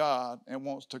communing with God and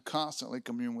wants to constantly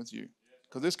commune with you,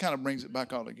 because this kind of brings it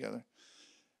back all together.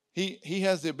 He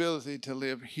has the ability to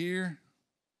live here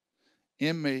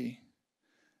in me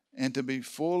and to be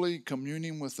fully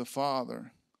communing with the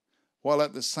Father while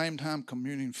at the same time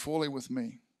communing fully with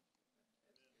me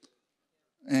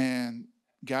and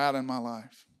guiding my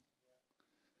life.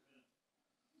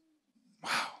 Wow.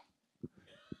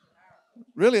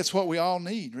 Really, it's what we all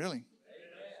need, really.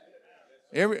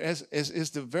 It's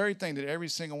the very thing that every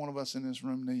single one of us in this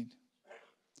room need.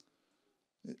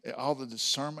 All the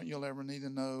discernment you'll ever need to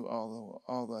know,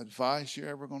 all the advice you're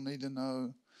ever going to need to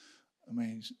know. I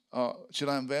mean, should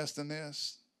I invest in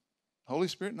this? Holy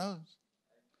Spirit knows.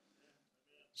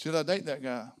 Should I date that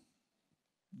guy?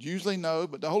 Usually no,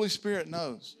 but the Holy Spirit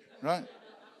knows, right?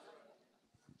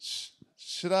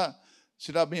 Should I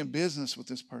be in business with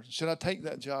this person? Should I take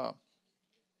that job?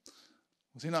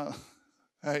 Was he not?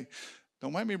 Hey,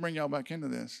 don't make me bring y'all back into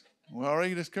this. We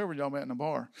already discovered y'all met in a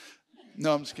bar.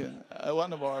 No, I'm just kidding. I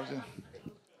wasn't in a bar. I was in.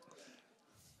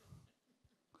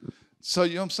 So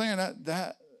you know what I'm saying?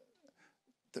 That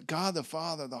God the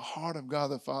Father, the heart of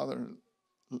God the Father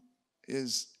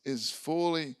is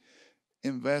fully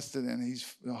invested, and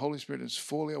the Holy Spirit is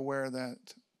fully aware of that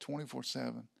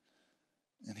 24/7,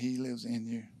 and he lives in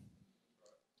you.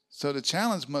 So the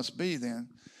challenge must be then,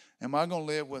 am I going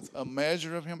to live with a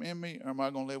measure of him in me, or am I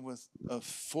going to live with a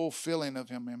fulfilling of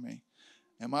him in me?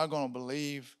 Am I going to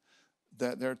believe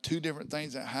that there are two different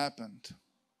things that happened?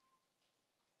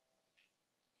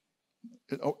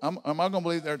 Am I going to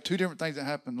believe there are two different things that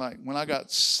happened? Like when I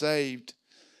got saved,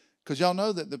 because y'all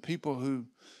know that the people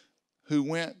who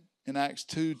went in Acts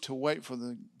 2 to wait for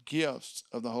the gifts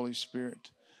of the Holy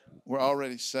Spirit were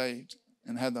already saved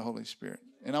and had the Holy Spirit.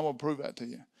 And I'm going to prove that to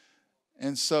you.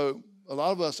 And so a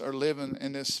lot of us are living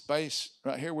in this space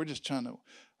right here. We're just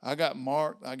I got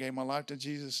marked. I gave my life to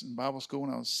Jesus in Bible school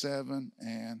when I was 7,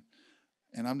 and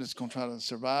I'm just going to try to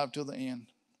survive till the end.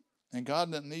 And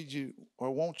God doesn't need you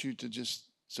or want you to just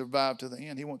survive to the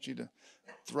end. He wants you to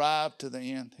thrive to the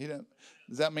end.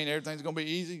 Does that mean everything's going to be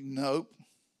easy? Nope.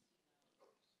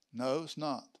 No, it's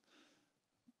not.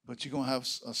 But you're going to have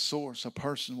a source, a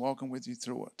person walking with you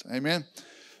through it. Amen?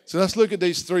 So let's look at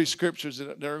these three scriptures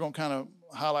that are going to kind of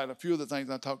highlight a few of the things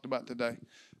I talked about today.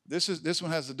 This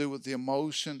one has to do with the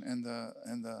emotion and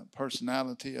the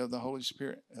personality of the Holy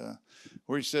Spirit,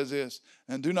 where he says this,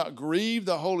 and do not grieve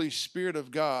the Holy Spirit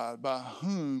of God, by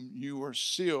whom you were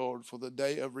sealed for the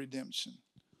day of redemption.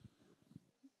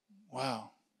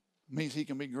 Wow. Means he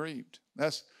can be grieved.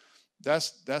 That's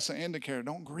an indicator.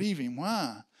 Don't grieve him.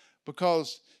 Why?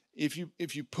 Because if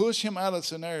you push him out of the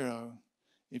scenario,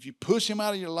 if you push him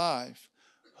out of your life,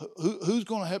 who's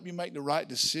going to help you make the right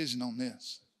decision on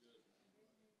this?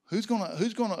 Who's going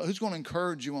to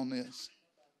encourage you on this?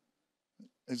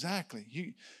 Exactly.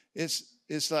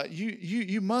 It's like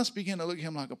you must begin to look at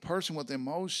him like a person with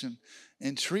emotion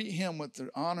and treat him with the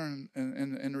honor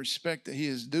and respect that he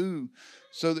is due,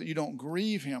 so that you don't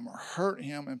grieve him or hurt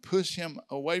him and push him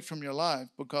away from your life.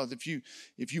 Because if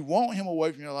you want him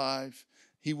away from your life,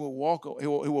 he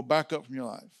will back up from your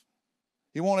life.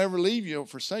 He won't ever leave you or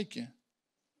forsake you.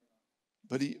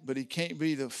 But he can't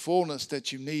be the fullness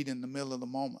that you need in the middle of the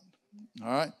moment. All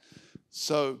right.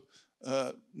 So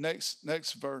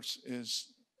next verse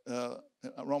is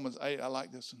Romans 8. I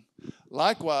like this one.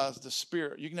 Likewise, the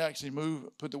Spirit. You can actually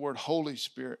put the word Holy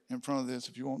Spirit in front of this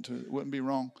if you want to. It wouldn't be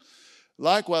wrong.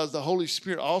 Likewise, the Holy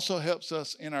Spirit also helps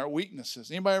us in our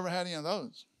weaknesses. Anybody ever had any of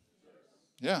those?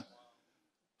 Yeah.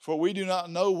 For we do not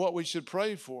know what we should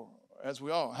pray for, as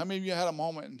we ought. How many of you had a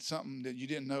moment in something that you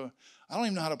didn't know? I don't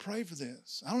even know how to pray for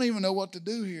this. I don't even know what to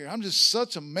do here. I'm just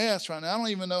such a mess right now. I don't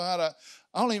even know how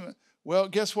to, well,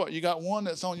 guess what? You got one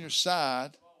that's on your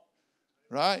side,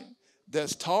 right?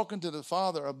 That's talking to the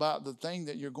Father about the thing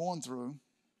that you're going through.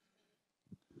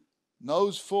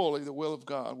 Knows fully the will of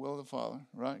God, will of the Father,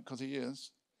 right? Because he is.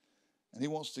 And he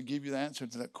wants to give you the answer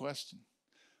to that question.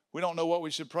 We don't know what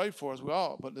we should pray for as we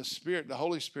ought, but the Spirit, the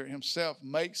Holy Spirit himself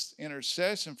makes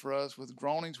intercession for us with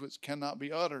groanings which cannot be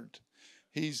uttered.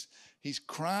 He's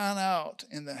crying out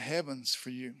in the heavens for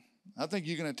you. I think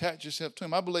you can attach yourself to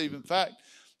him. I believe, in fact,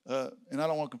 and I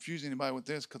don't want to confuse anybody with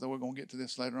this because we're going to get to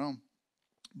this later on,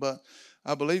 but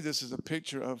I believe this is a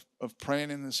picture of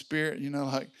praying in the Spirit,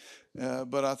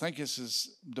 but I think this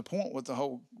is the point with the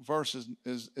whole verse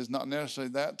is not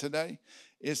necessarily that today.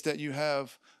 It's that you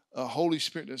have a Holy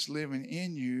Spirit that's living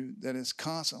in you that is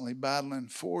constantly battling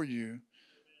for you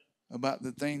about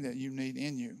the thing that you need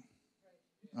in you.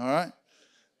 All right?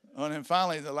 And then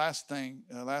finally, the last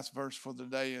verse for the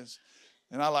day is,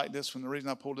 and I like this one. The reason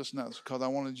I pulled this one out is because I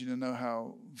wanted you to know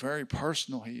how very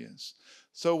personal he is.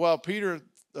 So while Peter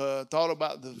thought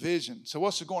about the vision, so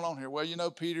what's going on here?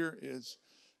 Well, Peter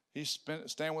he's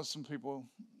staying with some people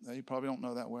that you probably don't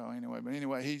know that well anyway. But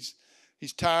anyway, he's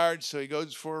tired, so he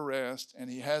goes for a rest, and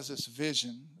he has this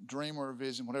vision, dream or a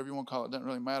vision, whatever you want to call it, doesn't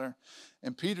really matter.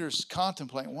 And Peter's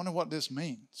contemplating, wonder what this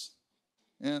means.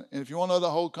 And if you want to know the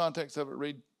whole context of it,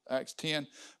 read Acts 10.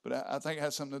 But I think it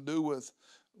has something to do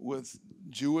with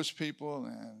Jewish people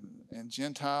and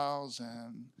Gentiles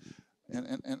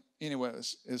and anyway,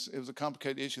 it was a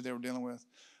complicated issue they were dealing with.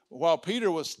 But while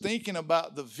Peter was thinking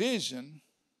about the vision,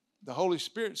 the Holy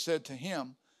Spirit said to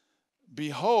him,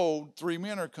 behold, 3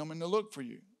 men are coming to look for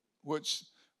you, which,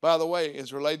 by the way,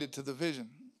 is related to the vision.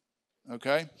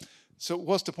 Okay? So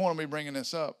what's the point of me bringing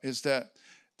this up is that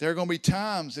there are going to be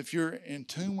times, if you're in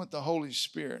tune with the Holy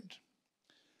Spirit,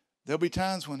 there'll be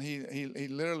times when he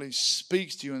literally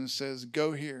speaks to you and says,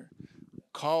 go here,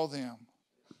 call them,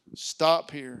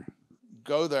 stop here,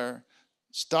 go there,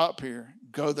 stop here,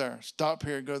 go there, stop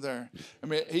here, go there. I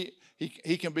mean,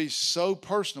 he can be so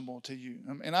personable to you.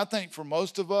 And I think for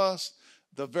most of us,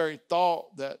 the very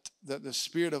thought that the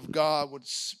Spirit of God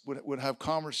would have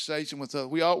conversation with us,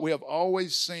 we have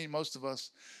always seen, most of us,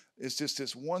 it's just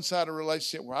this one-sided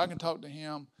relationship where I can talk to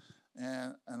him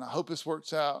and I hope this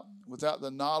works out without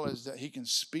the knowledge that he can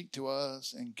speak to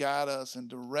us and guide us and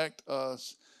direct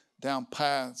us down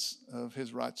paths of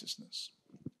his righteousness.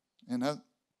 And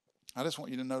I just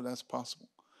want you to know that's possible.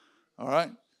 All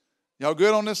right? Y'all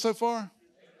good on this so far?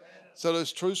 So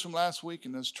there's truths from last week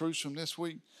and there's truths from this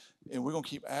week. And we're going to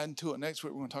keep adding to it. Next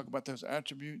week, we're going to talk about those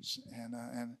attributes. And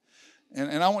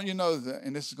I want you to know that,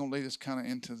 and this is going to lead us kind of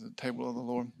into the table of the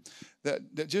Lord,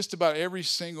 that just about every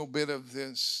single bit of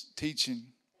this teaching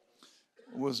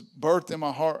was birthed in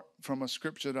my heart from a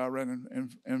scripture that I read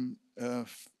in 1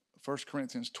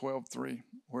 Corinthians 12:3,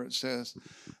 where it says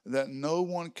that no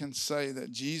one can say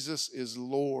that Jesus is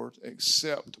Lord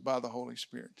except by the Holy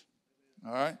Spirit.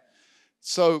 All right?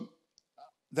 So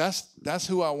that's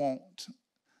who I want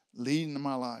leading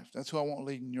my life. That's who I want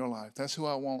leading your life. That's who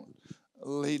I want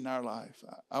leading our life.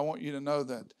 I want you to know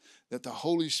that the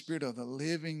Holy Spirit of the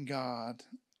living God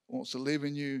wants to live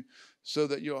in you so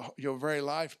that your very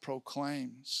life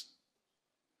proclaims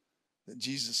that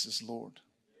Jesus is Lord.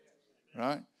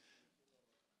 Right?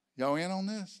 Y'all in on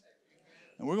this?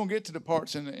 And we're going to get to the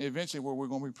parts eventually where we're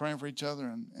going to be praying for each other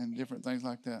and different things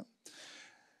like that.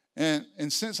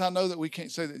 And since I know that we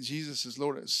can't say that Jesus is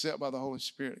Lord except by the Holy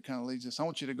Spirit, it kind of leads us. I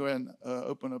want you to go ahead and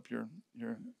open up your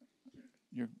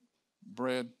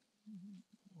bread,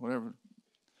 whatever.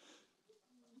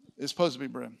 It's supposed to be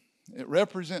bread. It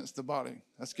represents the body.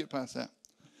 Let's get past that.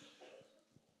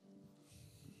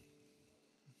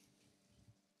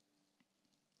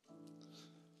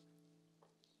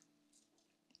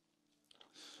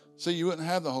 So you wouldn't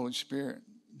have the Holy Spirit.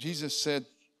 Jesus said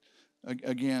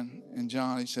again in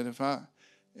John, he said, if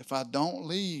I don't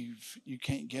leave, you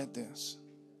can't get this.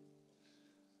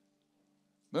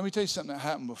 Let me tell you something that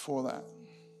happened before that.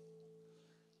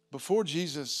 Before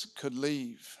Jesus could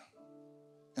leave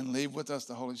and leave with us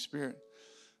the Holy Spirit,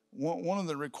 one of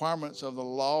the requirements of the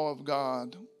law of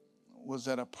God was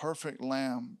that a perfect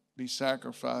lamb be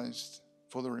sacrificed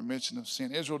for the remission of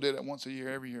sin. Israel did it once a year,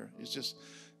 every year. It's just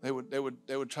they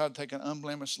would try to take an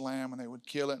unblemished lamb and they would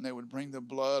kill it and they would bring the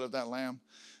blood of that lamb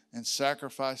and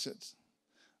sacrifice it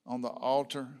on the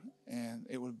altar, and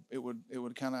it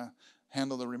would kind of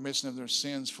handle the remission of their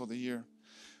sins for the year.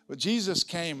 But Jesus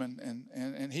came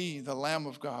and he, the Lamb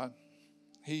of God,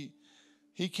 he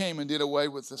came and did away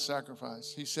with the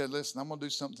sacrifice. He said, listen, I'm going to do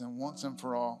something once and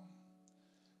for all.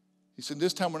 He said,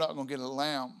 this time we're not going to get a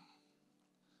lamb.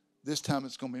 This time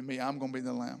it's going to be me. I'm going to be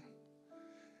the lamb.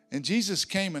 And Jesus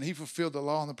came and he fulfilled the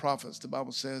law and the prophets, the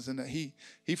Bible says, and that he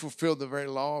fulfilled the very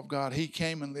law of God. He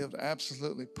came and lived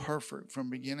absolutely perfect from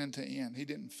beginning to end. He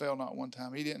didn't fail not one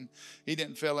time. He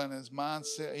didn't fail in his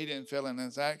mindset. He didn't fail in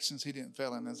his actions. He didn't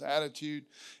fail in his attitude.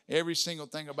 Every single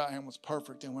thing about him was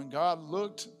perfect. And when God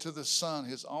looked to the Son,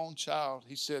 his own child,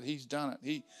 he said, he's done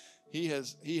it. He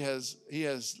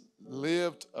has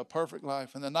lived a perfect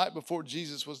life. And the night before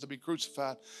Jesus was to be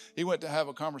crucified, he went to have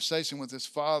a conversation with his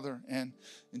Father. And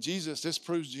Jesus, this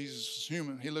proves Jesus was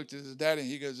human. He looked at his daddy and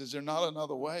he goes, is there not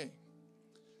another way?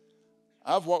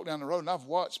 I've walked down the road and I've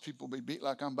watched people be beat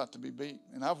like I'm about to be beat.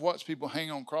 And I've watched people hang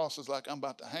on crosses like I'm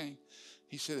about to hang.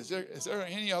 He said, is there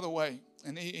any other way?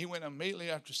 And he went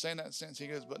immediately after saying that sentence. He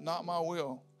goes, but not my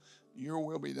will, your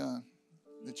will be done,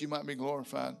 that you might be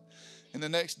glorified. And the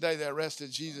next day they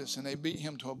arrested Jesus and they beat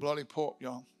him to a bloody pulp,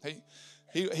 y'all.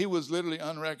 He was literally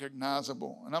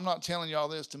unrecognizable. And I'm not telling y'all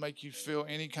this to make you feel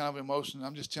any kind of emotion.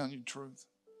 I'm just telling you the truth.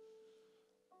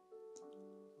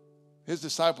 His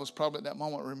disciples probably at that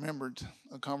moment remembered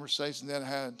a conversation they had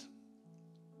had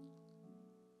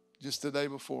just the day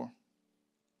before.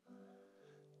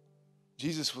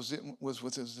 Jesus was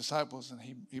with his disciples and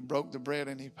he broke the bread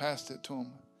and he passed it to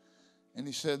them. And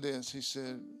he said this, he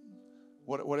said,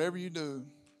 whatever you do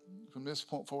from this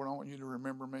point forward, I want you to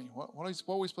remember me. What are we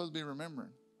supposed to be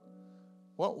remembering?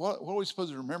 What are we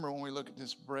supposed to remember when we look at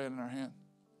this bread in our hand?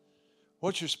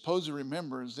 What you're supposed to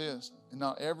remember is this, and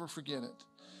not ever forget it,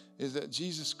 is that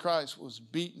Jesus Christ was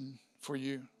beaten for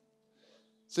you.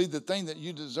 See, the thing that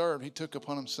you deserved, he took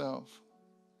upon himself.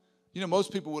 You know,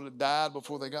 most people would have died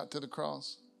before they got to the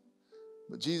cross.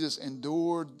 But Jesus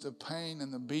endured the pain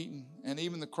and the beating and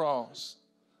even the cross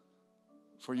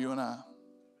for you and I.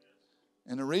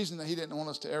 And the reason that he didn't want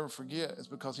us to ever forget is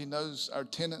because he knows our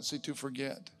tendency to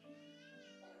forget.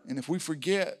 And if we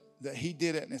forget that he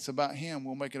did it and it's about him,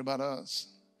 we'll make it about us.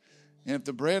 And if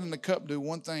the bread and the cup do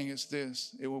one thing, it's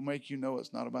this: it will make you know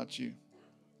it's not about you.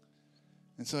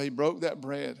 And so he broke that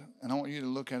bread, and I want you to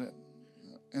look at it,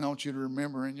 and I want you to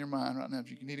remember in your mind right now. If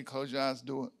you need to close your eyes,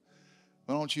 do it.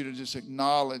 But I want you to just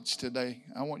acknowledge today.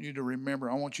 I want you to remember.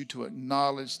 I want you to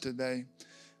acknowledge today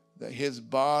that his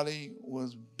body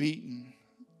was beaten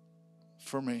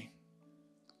for me.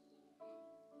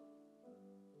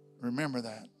 Remember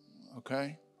that,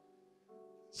 okay?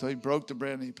 So he broke the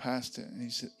bread and he passed it. And he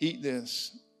said, eat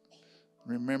this,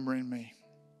 remembering me.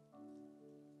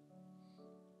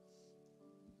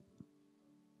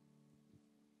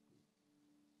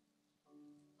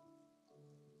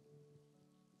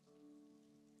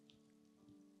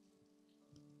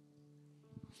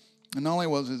 And not only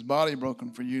was his body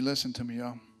broken for you, listen to me,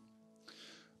 y'all.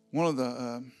 One of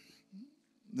the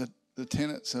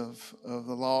tenets of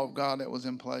the law of God that was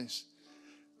in place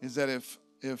is that if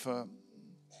a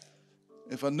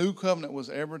new covenant was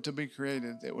ever to be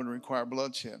created, it would require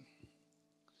bloodshed.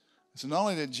 So not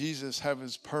only did Jesus have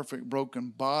his perfect broken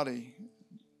body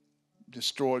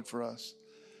destroyed for us,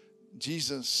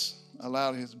 Jesus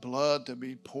allowed his blood to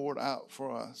be poured out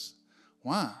for us.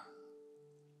 Why?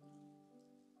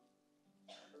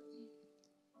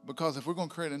 Because if we're going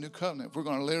to create a new covenant, if we're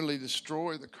going to literally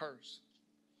destroy the curse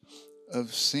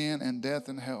of sin and death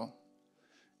and hell,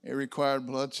 It required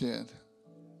bloodshed.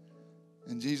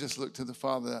 And Jesus looked to the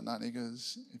Father that night and he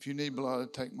goes, if you need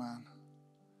blood, take mine.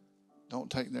 Don't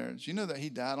take theirs. You know that he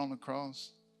died on the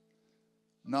cross,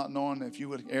 not knowing if you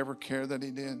would ever care that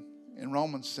he did. In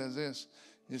Romans says this.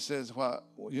 It says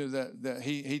that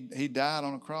he died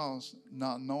on the cross,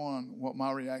 not knowing what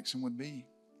my reaction would be.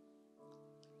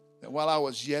 That while I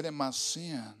was yet in my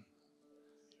sin,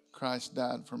 Christ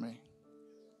died for me.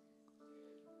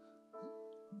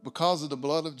 Because of the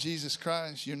blood of Jesus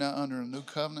Christ, you're now under a new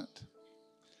covenant.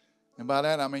 And by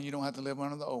that, I mean you don't have to live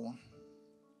under the old one.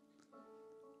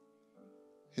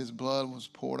 His blood was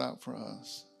poured out for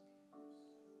us.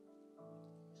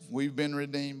 We've been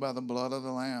redeemed by the blood of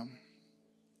the Lamb.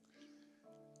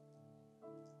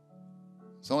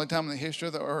 It's the only time in the history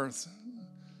of the earth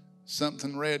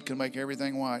something red can make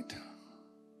everything white.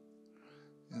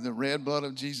 The red blood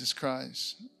of Jesus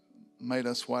Christ made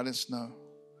us white as snow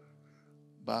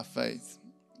by faith.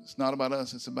 It's not about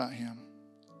us, it's about him.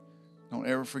 Don't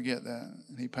ever forget that.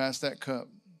 And he passed that cup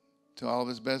to all of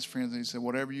his best friends and he said,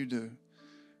 whatever you do,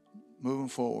 moving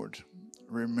forward,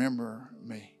 remember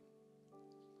me.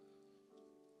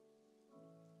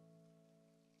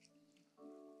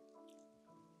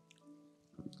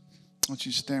 I want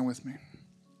you to stand with me.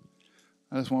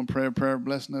 I just want to pray a prayer of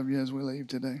blessing of you as we leave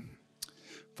today.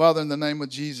 Father, in the name of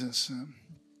Jesus,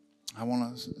 I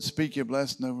want to speak your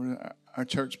blessing over our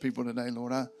church people today,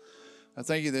 Lord. I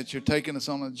thank you that you're taking us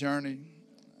on a journey.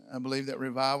 I believe that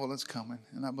revival is coming,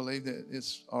 and I believe that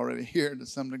it's already here to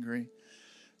some degree.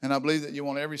 And I believe that you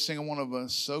want every single one of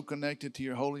us so connected to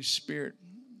your Holy Spirit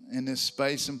in this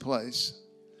space and place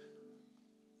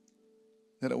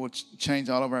that it will change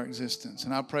all of our existence.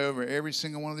 And I pray over every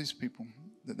single one of these people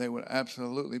that they would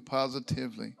absolutely,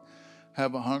 positively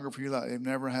have a hunger for you like they've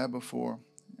never had before,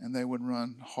 and they would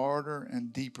run harder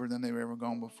and deeper than they've ever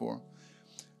gone before.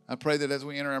 I pray that as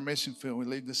we enter our mission field, we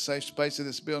leave the safe space of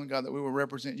this building, God, that we will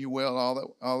represent you well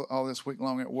all this week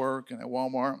long at work and at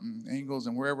Walmart and Ingles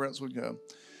and wherever else we go,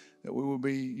 that we will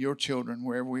be your children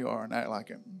wherever we are and act like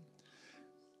it.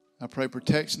 I pray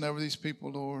protection over these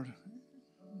people, Lord.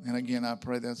 And again, I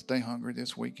pray they'll stay hungry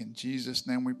this week. In Jesus'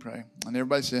 name we pray. And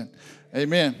everybody said,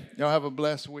 amen. Y'all have a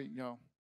blessed week, y'all.